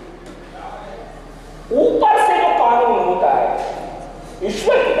 اوپر سے جو قانون ہوتا ہے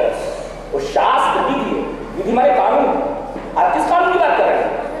ایشور کی طرف سے, وہ شاستر ودھی ہے. ودھی ہمارے قانون. آپ کس قانون کی بات کر رہے ہیں؟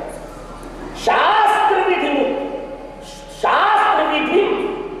 شاستر ودھی, شاستر ودھی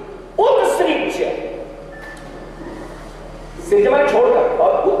اتسرجہ, سرج میں چھوڑ کر,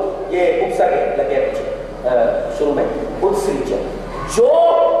 اور یہ اپسر لگے پیچھے شروع میں, اتسرجہ جو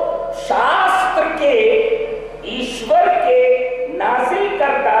شاستر کے, ایشور کے نازل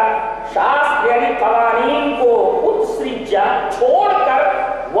کرتا شاستر یعنی قوانین کو اتسرجہ چھوڑ کر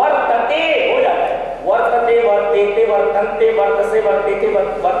ورتتے ہو جاتا ہے. ورتتے ورتتے ورتنتے ورتسے ورتتے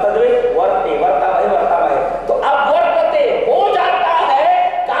ورتدوے ورتے ورتا بھائی ورتا بھائی. تو اب ورتتے ہو جاتا ہے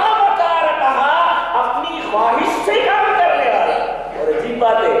کامکارتہ, اپنی خواہش سے کام کرنے والا. اور عجیب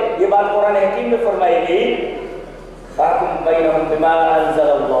بات ہے, یہ بات قرآن حکیم میں فرمائی گئی, فاحکم بینہم بما انزل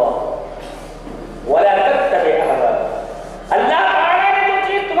اللہ ولا تتبع اہواءہم. اللہ تعالیٰ نے جو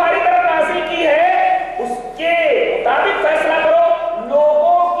چیز تمہاری طرف نازل کی ہے اس کے مطابق فیصلہ کرو,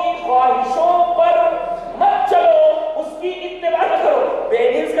 لوگوں کی خواہشوں پر مت چلو, اس کی اتباع نہ کرو. بے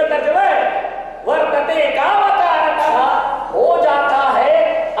حفظ کا ترجمہ ہے ورتتے کامکارتہ, ہو جاتا ہے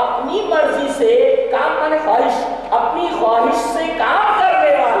اپنی مرضی سے کام, مانے خواہش, اپنی خواہش سے کام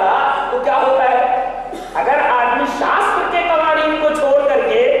کرنے والا. تو کیا ہوتا ہے اگر آدمی شاستر کے قوانین کو چھوڑ کر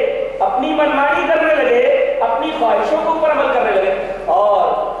کے اپنی منمانی کرنے لگے, اپنی خواہشوں کے اوپر عمل کرنے لگے.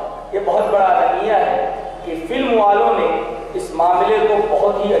 اور یہ بہت بڑا المیہ ہے کہ فلم والوں نے اس معاملے کو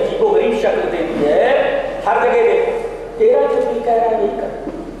بہت ہی عجیب و غریب شکل دے دی ہے. ہر جگہ دیکھو, تیرا جو دل کہہ رہا ہے وہی کر.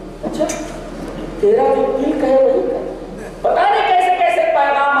 اچھا تیرا جو دل کہے وہی کر. پتہ نہیں کیسے کیسے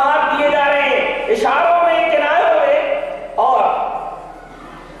پیغامات دیے جا رہے ہیں, اشاروں میں, کنایوں میں. اور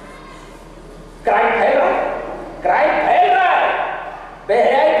کرائم پھیل رہا ہے, کرائم پھیل رہا ہے, بے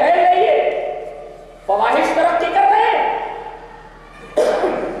حیائی پھیل رہی ہے, فواحش ترقی کر رہے ہیں.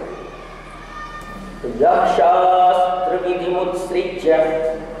 یہ شاستر ودھی متسرجہ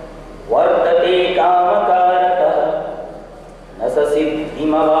ورتتے کامکارتہ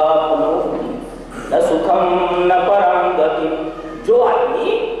جو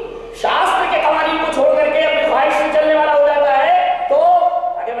آدمی شاستر کے قوانین کو چھوڑ کر کے اپنی خواہش سے چلنے والا ہو جاتا ہے تو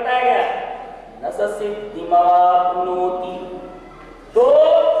آگے بتایا گیا تو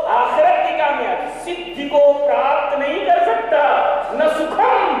آخرت کی کامیابی سدھی کو پراپت نہیں کر سکتا، نہ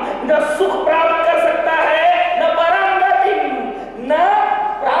سکھم نہ سکھ پراپت کر سکتا ہے، نہ پرام نہ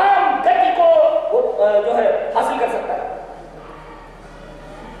پرام گتی کو جو ہے حاصل کر سکتا ہے۔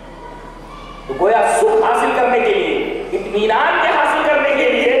 تو گویا سکھ حاصل کرنے کے لیے، اطمینان کے حاصل کرنے کے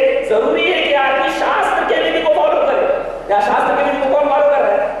لیے ضروری ہے کہ آدمی شاستر کے ودھی کو فالو کرے۔ یا شاستر کے ودھی کو کون فالو کر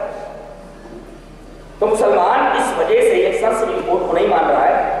رہا ہے؟ تو مسلمان اس وجہ سے ایک سرسری رپورٹ کو نہیں مان رہا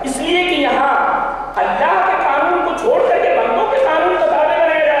ہے، اس لیے کہ یہاں اللہ کے قانون کو چھوڑ کر کے بندوں کے قانون کو تابع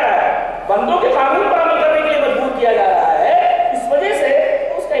بنایا جا رہا ہے، بندوں کے قانون پر عمل کرنے کے لیے مجبور کیا جا رہا ہے، اس وجہ سے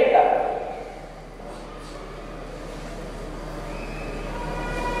اس کا انکار ہے۔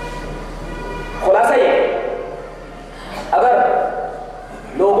 خلاصہ یہ، اگر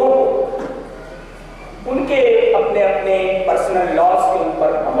لوگوں کو ان کے اپنے اپنے پرسنل لاز کے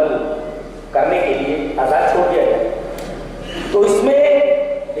اوپر عمل کرنے کے لیے آزاد چھوڑ دیا جائے تو اس میں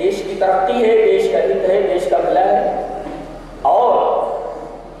دیش کی ترقی ہے، دیش کا ہت ہے، دیش کا بھلا ہے، اور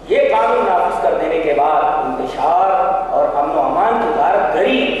یہ قانون نافذ کر دینے کے بعد انتشار اور امن و امان کی غارت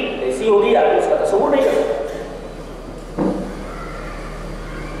گری ایسی ہوگی آپ اس کا تصور نہیں کر سکتے۔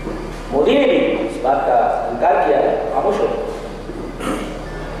 مودی نے بھی اس بات کا انکار کیا ہے، خاموش ہو۔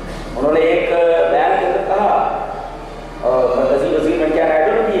 انہوں نے ایک بیان کے اندر کہا، اور مرکزی وزیر وینکیا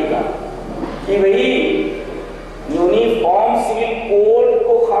نائیڈو نے بھی یہ کہا کہ وہی یونیفارم سول کوڈ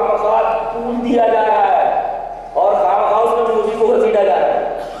کو خامخواہ پول دیا جا رہا ہے اور خامخواہ اس میں موزی کو گھسیٹا جا رہا ہے۔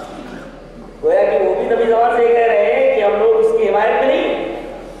 گویا کہ وہ بھی نبی زبان سے کہہ رہے ہیں کہ ہم لوگ اس کی حمایت میں نہیں۔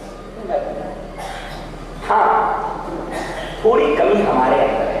 ہاں تھوڑی کمی ہمارے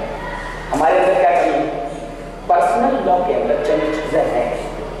اندر ہے۔ ہمارے اندر کیا کمی ہے؟ پرسنل لا کے اندر چند چیزیں ہیں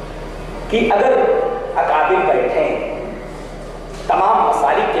کہ اگر اکابر بیٹھیں، تمام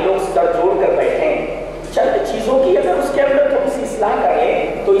مسالک کے لوگ سر جوڑ کر بیٹھیں، چند چیزوں کی اگر اس کے اندر تھوڑی سی اصلاح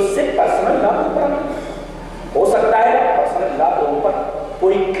کریں تو اس سے پرسنل لا کے اوپر ہو سکتا ہے، پرسنل لا کے اوپر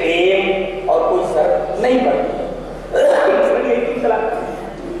کوئی کلیم اور کوئی ضرر نہیں پڑتی۔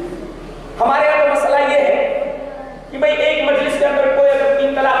 ہمارے یہاں مسئلہ یہ ہے کہ بھائی ایک مجلس کے اندر کوئی اگر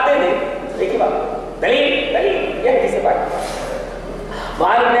 3 طلاق دے دے، دیکھیے بات دلیل یہ حدیث پاک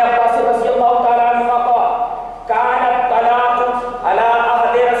وعن ابن عباس رضی اللہ تعالیٰ عنہ قال كان الطلاق على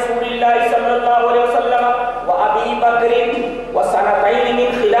عهد رسول الله صلى الله عليه وسلم وابي بكر وسنتين من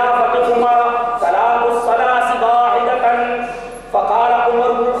خلافة عمر طلاق الثلاث واحدة فقال عمر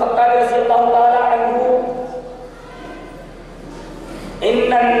بن الخطاب رضي الله تعالى عنه ان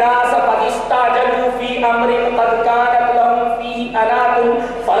الناس قد استعجلوا في امر قد كانت لهم فيه انات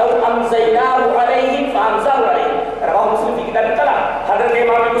فلو امزيناه عليهم فامزوا عليهم رواه مسلم في كتاب الطلاق۔ حضرت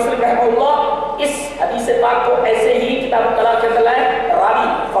امام مسلم رحمہ اللہ اس حدیث پاک کو ایسے ہی کتاب الطلاق کے اندر لائے، راوی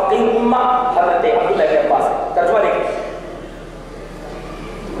فقیہ امہ حضرت عبداللہ بن عباس ہے۔ ترجمہ دیکھیں،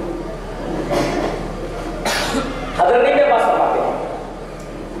 حضرت ابن عباس فرماتے ہیں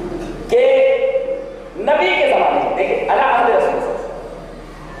کہ نبی کے زمانے میں، دیکھیں علی عہد رسول اللہ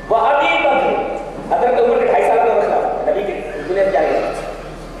وہ ابی بکر، حضرت عمر کے 2.5 سال کا دور خلافت، نبی کے دنیا میں جائے گا،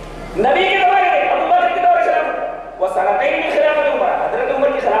 نبی کے زمانے میں ابو بکر کے دور خلافت وہ سنتین من خلافت عمر، حضرت عمر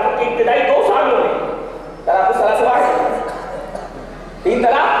کی خلافت کے ابتدائی 2 سال ہوئے، طلاق الثلاث واحد، 3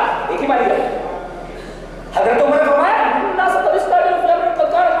 طلاق ایک ہی مانی جاتی۔ حضرت عمر نے فرمایا الناس قد استعجلوا في امر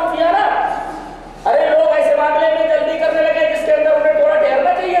قد كانت لهم فيه انات، ارے لوگ ایسے معاملے میں جلدی کرنے لگے جس کے اندر انہیں تھوڑا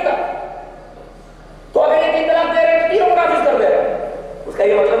ٹھہرنا چاہیے تھا، تو اگر یہ 3 طلاق دے رہے ہیں تو 3 نافذ کر دے رہے ہیں۔ اس کا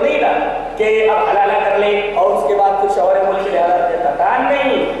یہ مطلب نہیں تھا کہ اب حلالہ کر لیں اور اس کے بعد کچھ شوہر ملک لحاظ دیتا کان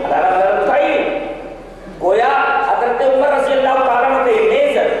نہیں، حلالہ اٹھائی۔ گویا حضرت عمر رضی اللہ تعالیٰ عنہ کے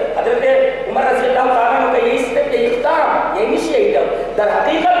میزر، حضرت عمر رضی اللہ تعالیٰ عنہ کا یہ اسٹیپ، یہ اقدام، یہ انیشیٹو در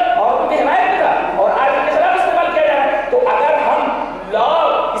حقیقت عورتوں کی حمایت میں تھا اور آج ان کے خلاف استعمال کیا جا رہا ہے۔ تو اگر ہم لا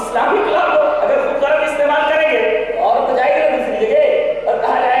اسلامک لا کو اگر خود غرض استعمال کریں گے، عورت تو جائے گی نا دوسری جگہ اور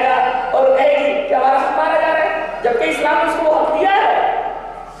کہا جائے گا اور کہے گی کہ ہمارا حق مارا جا رہا ہے، جبکہ اسلام نے اس کو وہ حق دیا ہے،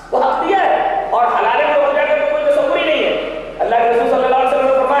 وہ حق دیا ہے۔ اور حلالے میں ہو جائے گا تو کوئی تصور ہی نہیں ہے۔ اللہ کے رسول صلی اللہ علیہ وسلم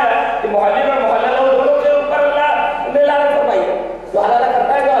نے فرمایا کہ محلل اور محللہ دونوں کے اوپر اللہ نے لعنت فرمائی ہے، جو حلالہ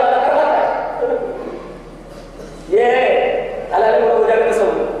کرتا ہے، جو حلالہ کرواتا ہے، یہ ہے حلالے میں ہو جائے گا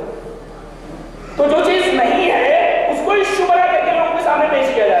تصور۔ تو جو چیز نہیں ہے اس کو اس شبہ کر کے لوگوں کے سامنے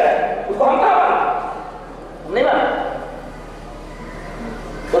پیش کیا جا رہا ہے، اس کو ہم کہاں مانا؟ نہیں مانا۔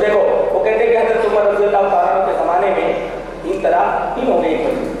 تو دیکھو وہ کہتے ہیں کہ حضرت عمر رضی اللہ تعالیٰ عنہ کے زمانے میں 3 طلاق 3 ہو گئی۔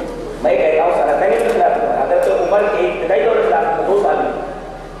 میں کہتا ہوں سنتین من خلافت عمر، حضرت عمر کے ابتدائی دور اسلام میں 2 سال میں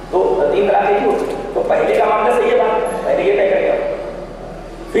 3 طلاق ہی ہوتی. تو پہلے کا معاملہ صحیح ہے بات, پہلے یہ طے کرے گا.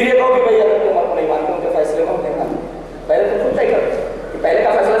 پھر یہ کہو کہ بھائی اگر تم عمر کو نہیں مانتے ان کے فیصلے کو نہیں مانتے, پہلے تم خود طے کرو کہ پہلے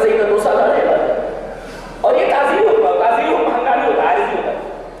کا فیصلہ صحیح تھا 2 سال آ جائے گا. اور یہ تعزیری ہوتا ہے, تعزیری ہو ہنگامی ہوتا ہے, عارضی ہوتا ہے,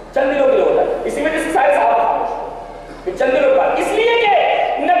 چند دنوں کے لیے ہوتا ہے. اسی وجہ سے سارے صحابہ خاموش کہ چند دنوں بعد, اس لیے کہ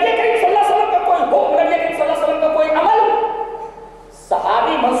نبی کریم صلی اللہ علیہ وسلم کا کوئی حکم, نبی کریم صلی اللہ علیہ وسلم کا کوئی عمل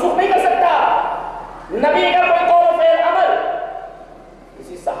صحابی منسوخ نہیں کر سکتا. نبی کا کوئی قول و فعل عمل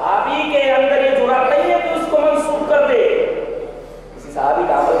کسی صحابی کے اندر یہ جرات نہیں ہے کہ اس کو منسوخ کر دے. کسی صحابی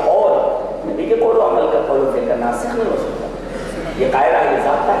کا عمل اور نبی کے قول و عمل کا قول و فعل کا ناسخ نہیں ہو سکتا. یہ قاعدہ ہے, یہ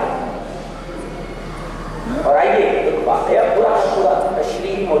ضابطہ ہے. اور آئیے ایک واقعہ پورا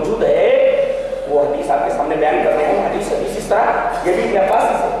تشریح موجود ہے, وہ حدیث آپ کے سامنے بیان کر رہے ہیں. حدیث اس طرح یہ بھی ابن عباس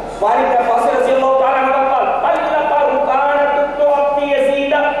سے, وعن ابن عباس رضی اللہ تعالیٰ عنہ قال القى كانت تعطي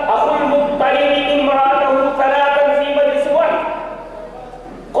يزيد اخو المطلب امراته ثلاثا في مجلس واحد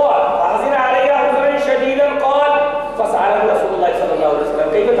قال فحزن عليها حزنا شديدا قال فسأله رسول الله صلى الله عليه وسلم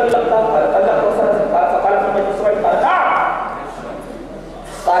كيف طلقتها؟ قال طلقتها فقال في مجلس واحد قال نعم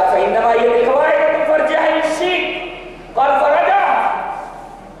قال فإنما هي بالقواعد فرجعها للشيك قال فرجع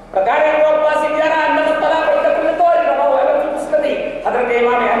فكان ابن عباس يرى أن الطلاق عند كل طهر رواه أحمد في مسنده. حضرت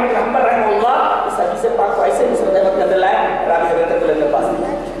امام احمد بن حنبل رحمہ اللہ اس حدیث پاک کو ایسے مسند احمد کے اندر لائے. راوی حضرت ابن عباس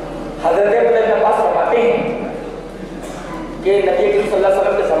ابن عباس فرماتے ہیں کہ نبی کریم صلی اللہ علیہ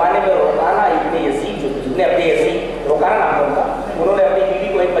وسلم کے زمانے میں روکانہ ابن یزید, جو ابن ابی یزید روکانہ نام تھا ان کا, انہوں نے اپنی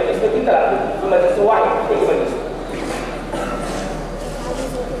بیوی کو ایک مجلس میں 3 طلاق دی. مجلس واحد, ایک مجلس.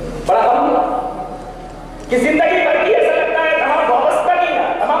 بڑا غم ہوا کہ زندگی بھر کی ایسا لگتا ہے تمام وابستگی ہے,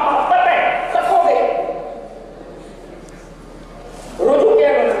 تمام محبت ہے, ختم ہو گئی. رجوع کیا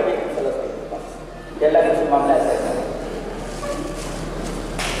انہوں نے نبی صلی اللہ علیہ وسلم کے پاس کہ اللہ کے معاملہ ایسا ہے.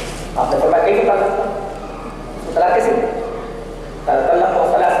 آپ نے فرمایا کیسے طلاق تھا, طلاق کیسے طلاق و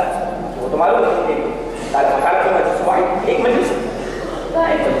ثلاث, وہ تو معلوم ہے کہ طلاق کا مجلس واحد, ایک مجلس,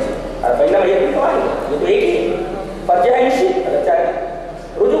 ایک مجلس. اور پہلا بھیا بھی تو یہ تو ایک ہی ہے. فرجہ ہے اسی چاہے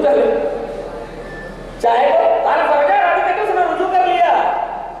رجوع کر لے, چاہے وہ کال فرجہ راوی کہتے اس نے رجوع کر لیا.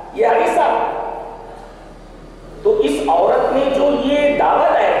 یہ حدیث صاحب تو اس عورت نے جو یہ دعویٰ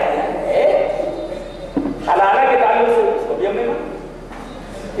دائر کیا ہے حلالہ کے تعلق سے, اس کو بھی ہم نے مانا.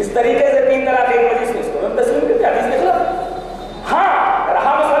 اس طریقے سے 3 طلاق ایک مجلس میں, اس کو ہم تسلیم کرتے حدیث کے خلاف. ہاں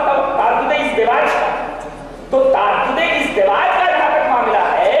رہا مسئلہ تعدد ازدواج کا, تو تعدد ازدواج کا جہاں تک معاملہ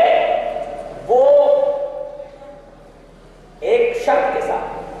ہے وہ ایک شرط کے ساتھ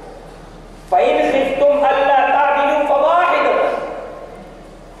فَإِنْ خِفْتُمْ أَلَّا تَعْدِلُوا فَوَاحِدَةً,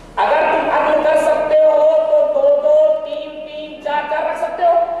 اگر تم عدل کر سکتے ہو تو 2 3 4 رکھ سکتے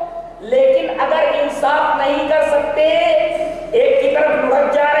ہو. لیکن اگر انصاف نہیں کر سکتے, ایک کی طرف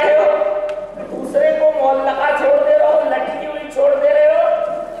لڑک جا رہے ہو, دوسرے کو معلقہ چھوڑ دے رہے ہو, لٹکی ہوئی چھوڑ دے رہے ہو,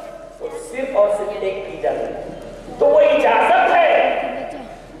 تو صرف اور صرف ایک کی اجازت ہے. تو وہ اجازت ہے,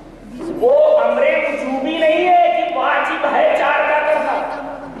 وہ امر وجوبی نہیں ہے کہ واجب ہے 4 کا کرنا,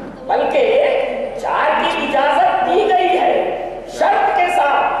 بلکہ 4 کی اجازت دی گئی ہے شرط کے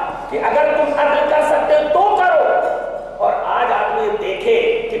ساتھ کہ اگر تم عدل کر سکتے ہو تو کرو. اور آج آدمی دیکھے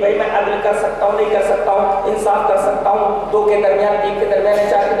کہ بھائی میں عدل کر سکتا ہوں, نہیں کر سکتا ہوں, انصاف کر سکتا ہوں 2 کے درمیان, 3 کے درمیان,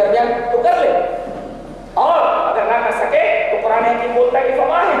 4 کے درمیان, تو کر لے. اور اگر نہ کر سکے تو قرآن حکیم بولتا ہے کہ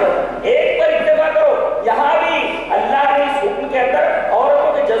فواحد, ایک پر اکتفا کرو. یہاں بھی اللہ نے اس حکم کے اندر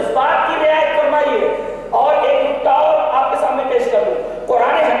عورتوں کے جذبات کی رعایت فرمائی ہے. اور ایک نکتہ اور آپ کے سامنے پیش کر دوں,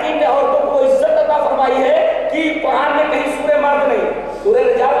 قرآن حکیم نے عورتوں کو عزت عطا فرمائی ہے کہ قرآن میں کہیں سورہ مرد نہیں, سورہ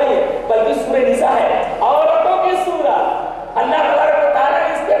رجال نہیں ہے, بلکہ سورہ نساء ہے, عورتوں کی سورہ. اللہ تبارک و تعالیٰ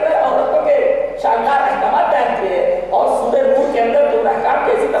نے اس کے اندر عورتوں کے شاندار احکامات بیان کیے ہیں. اور سورہ نور کے اندر جو احکام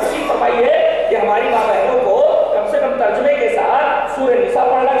کی ایسی تفصیل فرمائی ہے کہ ہماری ماں بہنوں کو کم سے کم ترجمے کے ساتھ سورہ نساء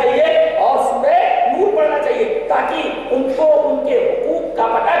پڑھنا چاہیے اور سورہ نور پڑھنا چاہیے, تاکہ ان کو ان کے حقوق کا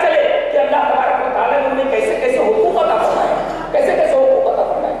پتہ چلے کہ اللہ تبارک و تعالیٰ نے انہیں کیسے کیسے حقوق عطا فرمائے, کیسے کیسے حقوق عطا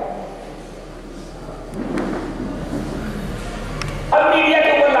فرمائے. اب میڈیا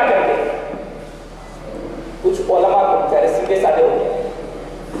کے اوپر لا کر کے کچھ علماء کو بیچارے سیدھے سادے ہو گئے,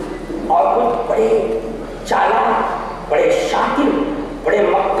 اور کچھ بڑے چالاک, بڑے شاطر, بڑے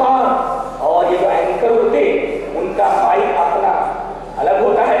مکار, اور یہ جو اینکر ہوتے ان کا مائک اپنا الگ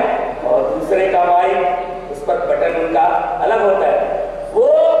ہوتا ہے اور دوسرے کا مائک اس پر بٹن ان کا الگ ہوتا ہے. وہ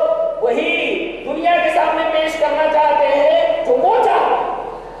وہی دنیا کے سامنے پیش کرنا چاہتے ہیں جو وہ چاہتے.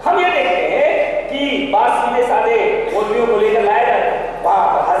 ہم یہ دیکھتے ہیں کہ بات سیدھے سادے مولویوں کو لے کر لایا جاتا ہے, وہاں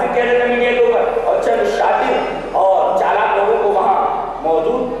پر حاضر کیا جاتا ہے میڈیا کے اوپر, اور چند شاطر اور چالاک لوگوں کو وہاں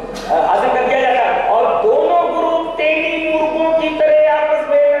موجود حاضر کر دیا جاتا ہے, اور دونوں گروپ تیلی مرغوں کی طرح آپس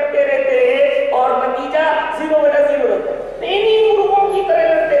میں لڑتے رہتے ہیں, اور نتیجہ 0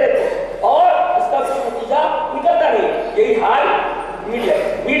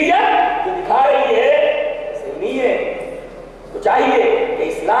 چاہیے کہ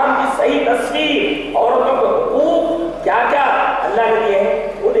اسلام کی صحیح تصویر عورتوں کے حقوق کیا کیا اللہ نے دیے ہیں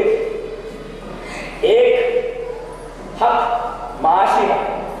وہ دیکھیں. ایک حق معاشی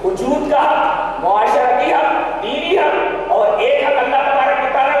حق، وجود کا حق، معاشرتی حق، دینی حق، اور ایک حق اللہ تبارک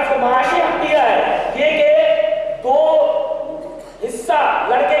و تعالیٰ نے اس کو معاشی حق دیا ہے، یہ کہ دو حصہ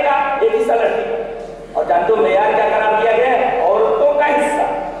لڑکے کا ایک حصہ لڑکی کا. اور جانتے ہو معیار کیا قرار دیا گیا ہے؟ عورتوں کا حصہ.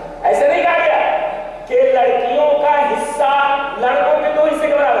 ایسے نہیں کہا گیا کہ لڑکیوں کا حصہ لڑکوں کے دو حصے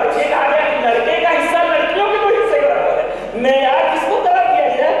کے برابر ہے، یہ کہا گیا کہ لڑکے کا حصہ لڑکیوں کے دو حصے کے برابر ہے. معیار کس کو قرار دیا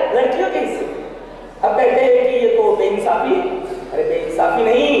گیا ہے؟ لڑکیوں کے حصے. اب کہتے ہیں کہ یہ تو بے انصافی. ارے بے انصافی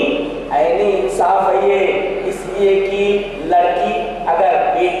نہیں، عین انصاف ہے یہ. اس لیے کہ لڑکی اگر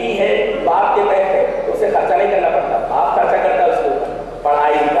بیٹی ہے باپ کے تحت ہے تو اسے خرچہ نہیں کرنا پڑتا، باپ خرچہ کرتا ہے اس کے اوپر،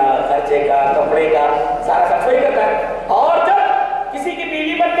 پڑھائی کا، خرچے کا، کپڑے کا، سارا خرچ وہی کرتا ہے. اور جب کسی کی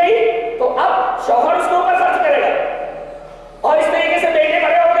بیوی بن گئی تو اب شوہر اس کے اوپر خرچ کرے گا. اور اس طریقے سے بیٹے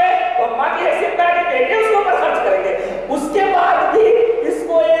بڑے ہو گئے تو ماں کی حیثیت میں آگے بیٹے اس کے اوپر خرچ کریں گے. اس کے بعد بھی اس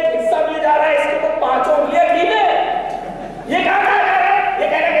کو ایک حصہ مل جا رہا ہے، اس کے تو پانچوں انگلیاں ٹھیک ہے. یہ کہاں کہا جا رہا ہے؟ یہ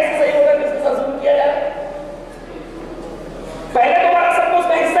کہنا کیسے صحیح ہوگا کہ اس کے ساتھ ظلم کیا جائے؟ پہلے تو ہمارا سب کو اس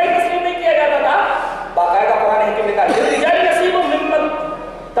کا حصہ ہی تسلیم نہیں کیا جاتا تھا. باقاعدہ قرآن حکیم نے کہا للرجال نصیب مما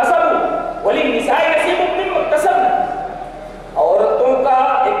اکتسبوا وللنساء نصیب مما اکتسبن. عورتوں کا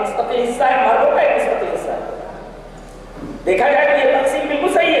ایک مستقل حصہ ہے، مردوں کا ایک مستقل حصہ ہے. دیکھا جائے تو یہ تقسیم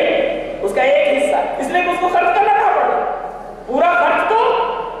بالکل صحیح ہے، اس کا ایک حصہ ہے، اس لیے کہ اس کو خرچ کرنا نہ پڑے. پورا خرچ تو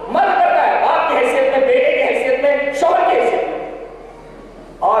مرد کرتا ہے، باپ کی حیثیت میں، بیٹے کی حیثیت میں، شوہر کی حیثیت میں.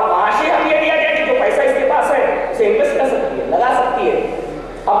 اور معاشی حق یہ دیا گیا کہ جو پیسہ اس کے پاس ہے اسے انویسٹ کر سکتی ہے، لگا سکتی ہے،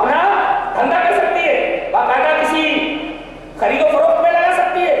 اپنا دھندا کر سکتی ہے، باقاعدہ کسی خرید و فروخت میں لگا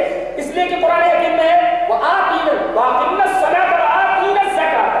سکتی ہے. اس لیے کہ قرآن حکیم میں وَأَقِمْنَا الصَّلَاةَ وَآتِينَا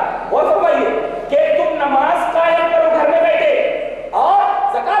الزَّكَاةَ، اور فرمائیے کہ تم نماز قائم کرو گھر میں بیٹھے اور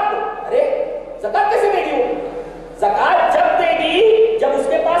زکات دو. ارے زکات کیسے دے گی؟ وہ زکات جب دے گی جب اس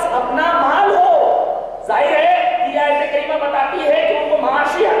کے پاس اپنا مال ہو. ظاہر ہے کہ آیت کریمہ بتاتی ہے کہ ان کو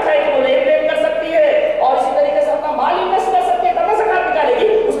معاشی حق ہے کہ وہ لین دین کر سکتی ہے اور اسی طریقے سے اپنا مال انویسٹ کر سکتی ہے، تب زکات نکالے گی.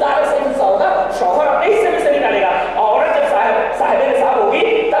 اس کا الگ سے حصہ ہوگا، شوہر اپنے حصے میں سے نکالے گا. عورت جب صاحب نصاب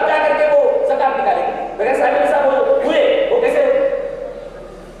ہوگی تب جا کر کے وہ زکات نکالے گی. بغیر صاحب نصاب ہوئے وہ کیسے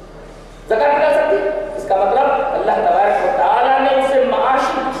زکات نکال سکتی؟ اس کا مطلب اللہ تبارک و تعالیٰ نے اسے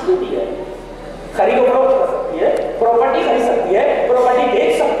معاشی حق دی ہے. خرید و فروخت کر سکتی ہے، پراپرٹی خرید سکتی ہے، پراپرٹی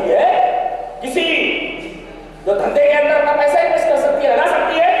بیچ سکتی ہے، کسی جو دھندے کے اندر اپنا پیسہ انویسٹ کر سکتی ہے، لگا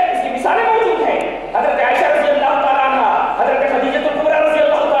سکتی ہے. اس کی مثالیں موجود ہیں. حضرت عائشہ رضی اللہ تعالیٰ عنہ، حضرت خدیجہ الکبریٰ رضی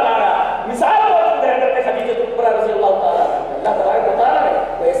اللہ تعالیٰ عنہ، مثال موجود ہے حضرت خدیجہ الکبریٰ رضی اللہ تعالیٰ عنہ. اللہ تبارک و تعالیٰ نے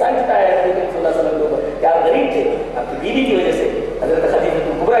وہ احسان جتایا ہے نبی کریم صلی اللہ علیہ وسلم کے اوپر کہ آپ غریب تھے، آپ کی بیوی کی وجہ سے، حضرت خدیجہ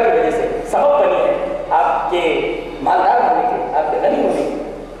الکبریٰ کی وجہ سے سبب بنی ہے آپ کے مالدار ہونے کے، آپ کے غنی ہونے کے.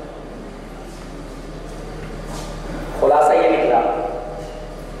 خلاصہ یہ نکلا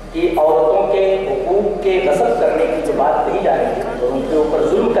کہ عورتوں کے حقوق کے غصب کرنے کی جو بات کہی جا رہی ہے اور ان کے اوپر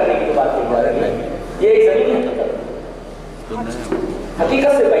ظلم کرنے کی جو بات کہی جا رہی ہے، یہ ایک زمینی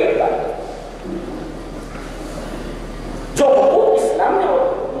حقیقت سے بعید بات ہے. جو حقوق اسلام نے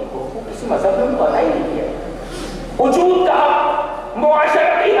حقوق کسی مذہب نے ان کو ادا ہی نہیں کیا. وجود کا حق،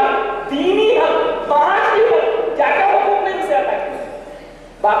 معاشرتی حق، دینی حق، معاشی حق، کیا کیا حقوق نے اسے ادا کیا.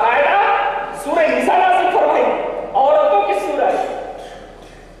 باقاعدہ سورہ نساء نازل فرمائی، عورتوں کی سورہ ہے.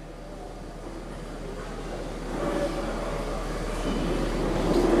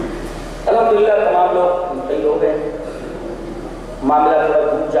 الحمدللہ تمام لوگ منتقل ہو گئے، معاملہ تھوڑا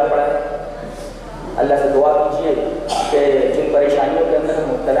ڈوب جا پڑا ہے. اللہ سے دعا کیجیے کہ جن پریشانیوں کے اندر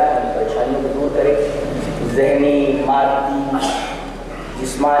مبتلا ہے ان پریشانیوں کو دور کرے. ذہنی، مادی،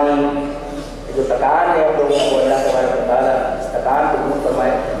 جسمانی جو تکان ہے ہم لوگوں کو اللہ تبارک و تعالیٰ اس تکان کو دور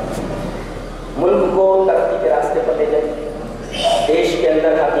فرمائے. ملک کو ترقی کے راستے پر لے جائے، دیش کے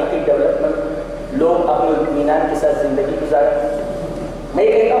اندر حقیقی ڈیولپمنٹ، لوگ اپنے اطمینان کے ساتھ زندگی گزاریں. میں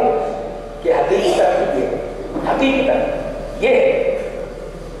یہ کہتا ہوں کہ حقیقی ترقی یہ حقیقی ترقی یہ ہے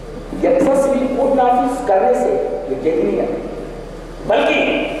یکساں سول کوڈ نافذ کرنے سے یہ جہدی نہیں ہے، بلکہ یہ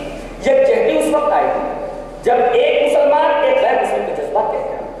جہدی اس وقت آئے گی جب ایک مسلمان ایک غیر مسلم کے جذبات کہتے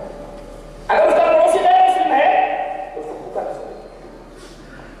ہیں. اگر اس کا پڑوسی غیر مسلم ہے تو اس کو بھوکا نہ سکے،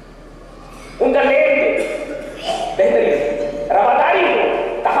 ان کا لین دین بہترین رواداری ہو،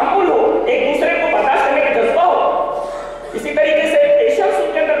 تحمل ہو، ایک دوسرے کو برداشت کرنے کا جذبہ ہو. اسی طریقے سے پیشنس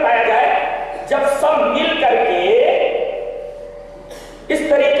ان کے اندر پایا جائے. جب سب مل کر کے اس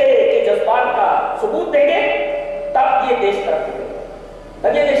طریقے کے جذبات کا ثبوت دیں گے تب یہ دیش ترقی کرے گا،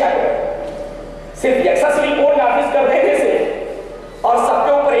 تب یہ دیش آگے بڑھے گا. صرف یکساں سول کوڈ نافذ کر دینے سے اور سب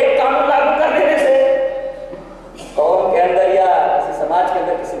کے اوپر ایک قانون لاگو کر دینے سے قوم کے اندر یا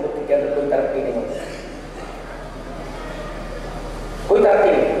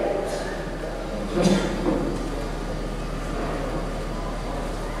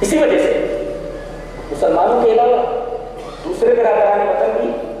اسی وجہ سے مسلمانوں کے علاوہ دوسرے برادران وطن بھی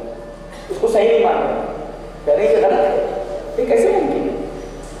اس کو صحیح نہیں مان رہے، کہہ رہے ہیں کہ غلط ہے، یہ کیسے ممکن ہے؟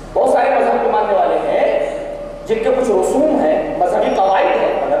 بہت سارے مذہب کے ماننے والے ہیں جن کے کچھ رسوم ہیں، مذہبی قواعد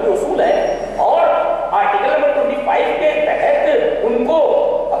ہیں، مذہبی اصول ہیں، اور آرٹیکل نمبر 25 کے تحت ان کو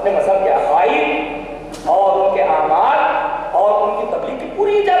اپنے مذہب کے عقائد اور ان کے اعمال اور ان کی تبلیغ کی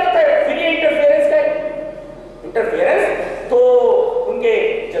پوری اجازت ہے۔ پھر یہ انٹرفیئرنس ہے، انٹرفیئرنس تو ان کے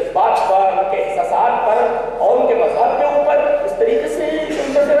جذبات پر، ان کے احساسات پر اور ان کے مذہب کے اوپر اس طریقے سے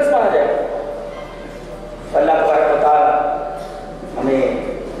انٹرفیئرنس مانا جائے گا۔ اللہ تبارک و تعالی ہمیں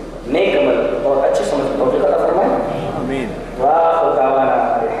نیک عمل اور اچھی سمجھ کی توفیق عطا فرمائے، آمین۔ وآخر دعوانا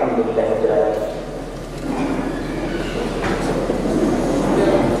الحمدللہ رب العالمین۔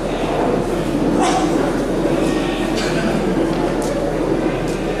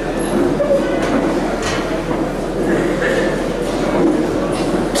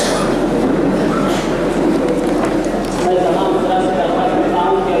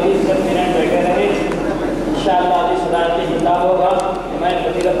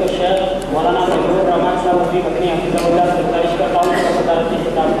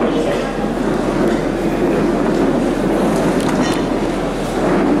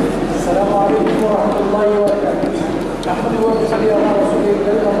 السلام علیکم ورحمۃ اللہ وبرکاتہ۔ نحمده ونصلي على رسوله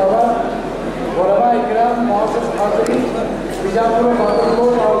الكريم، اما بعد۔ علماء اکرام، معزز حاضرین، بیجاپور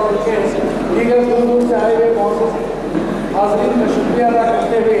بہادرپور اور بلکہ دیگر دور دور سے آئے ہوئے معزز حاضرین کا شکریہ ادا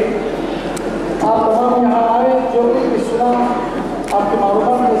کرتے ہوئے آپ تمام یہاں آئے، جو کچھ بھی سنا آپ کے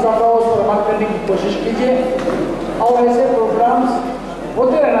معلومات میں اضافہ ہو اس پر عمل کرنے کی کوشش کیجیے، اور ایسے پروگرامز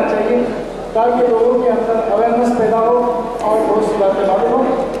ہوتے رہنا چاہیے تاکہ لوگوں کے اندر اویئرنیس پیدا ہو اور بہت سی باتیں معلوم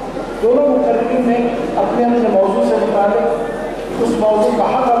ہوں۔ دونوں مقررین نے اپنے اپنے موضوع سے متعلق اس موضوع کا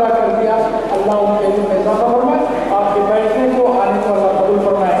حق ادا کر دیا، اللہ ان کے علم میں اضافہ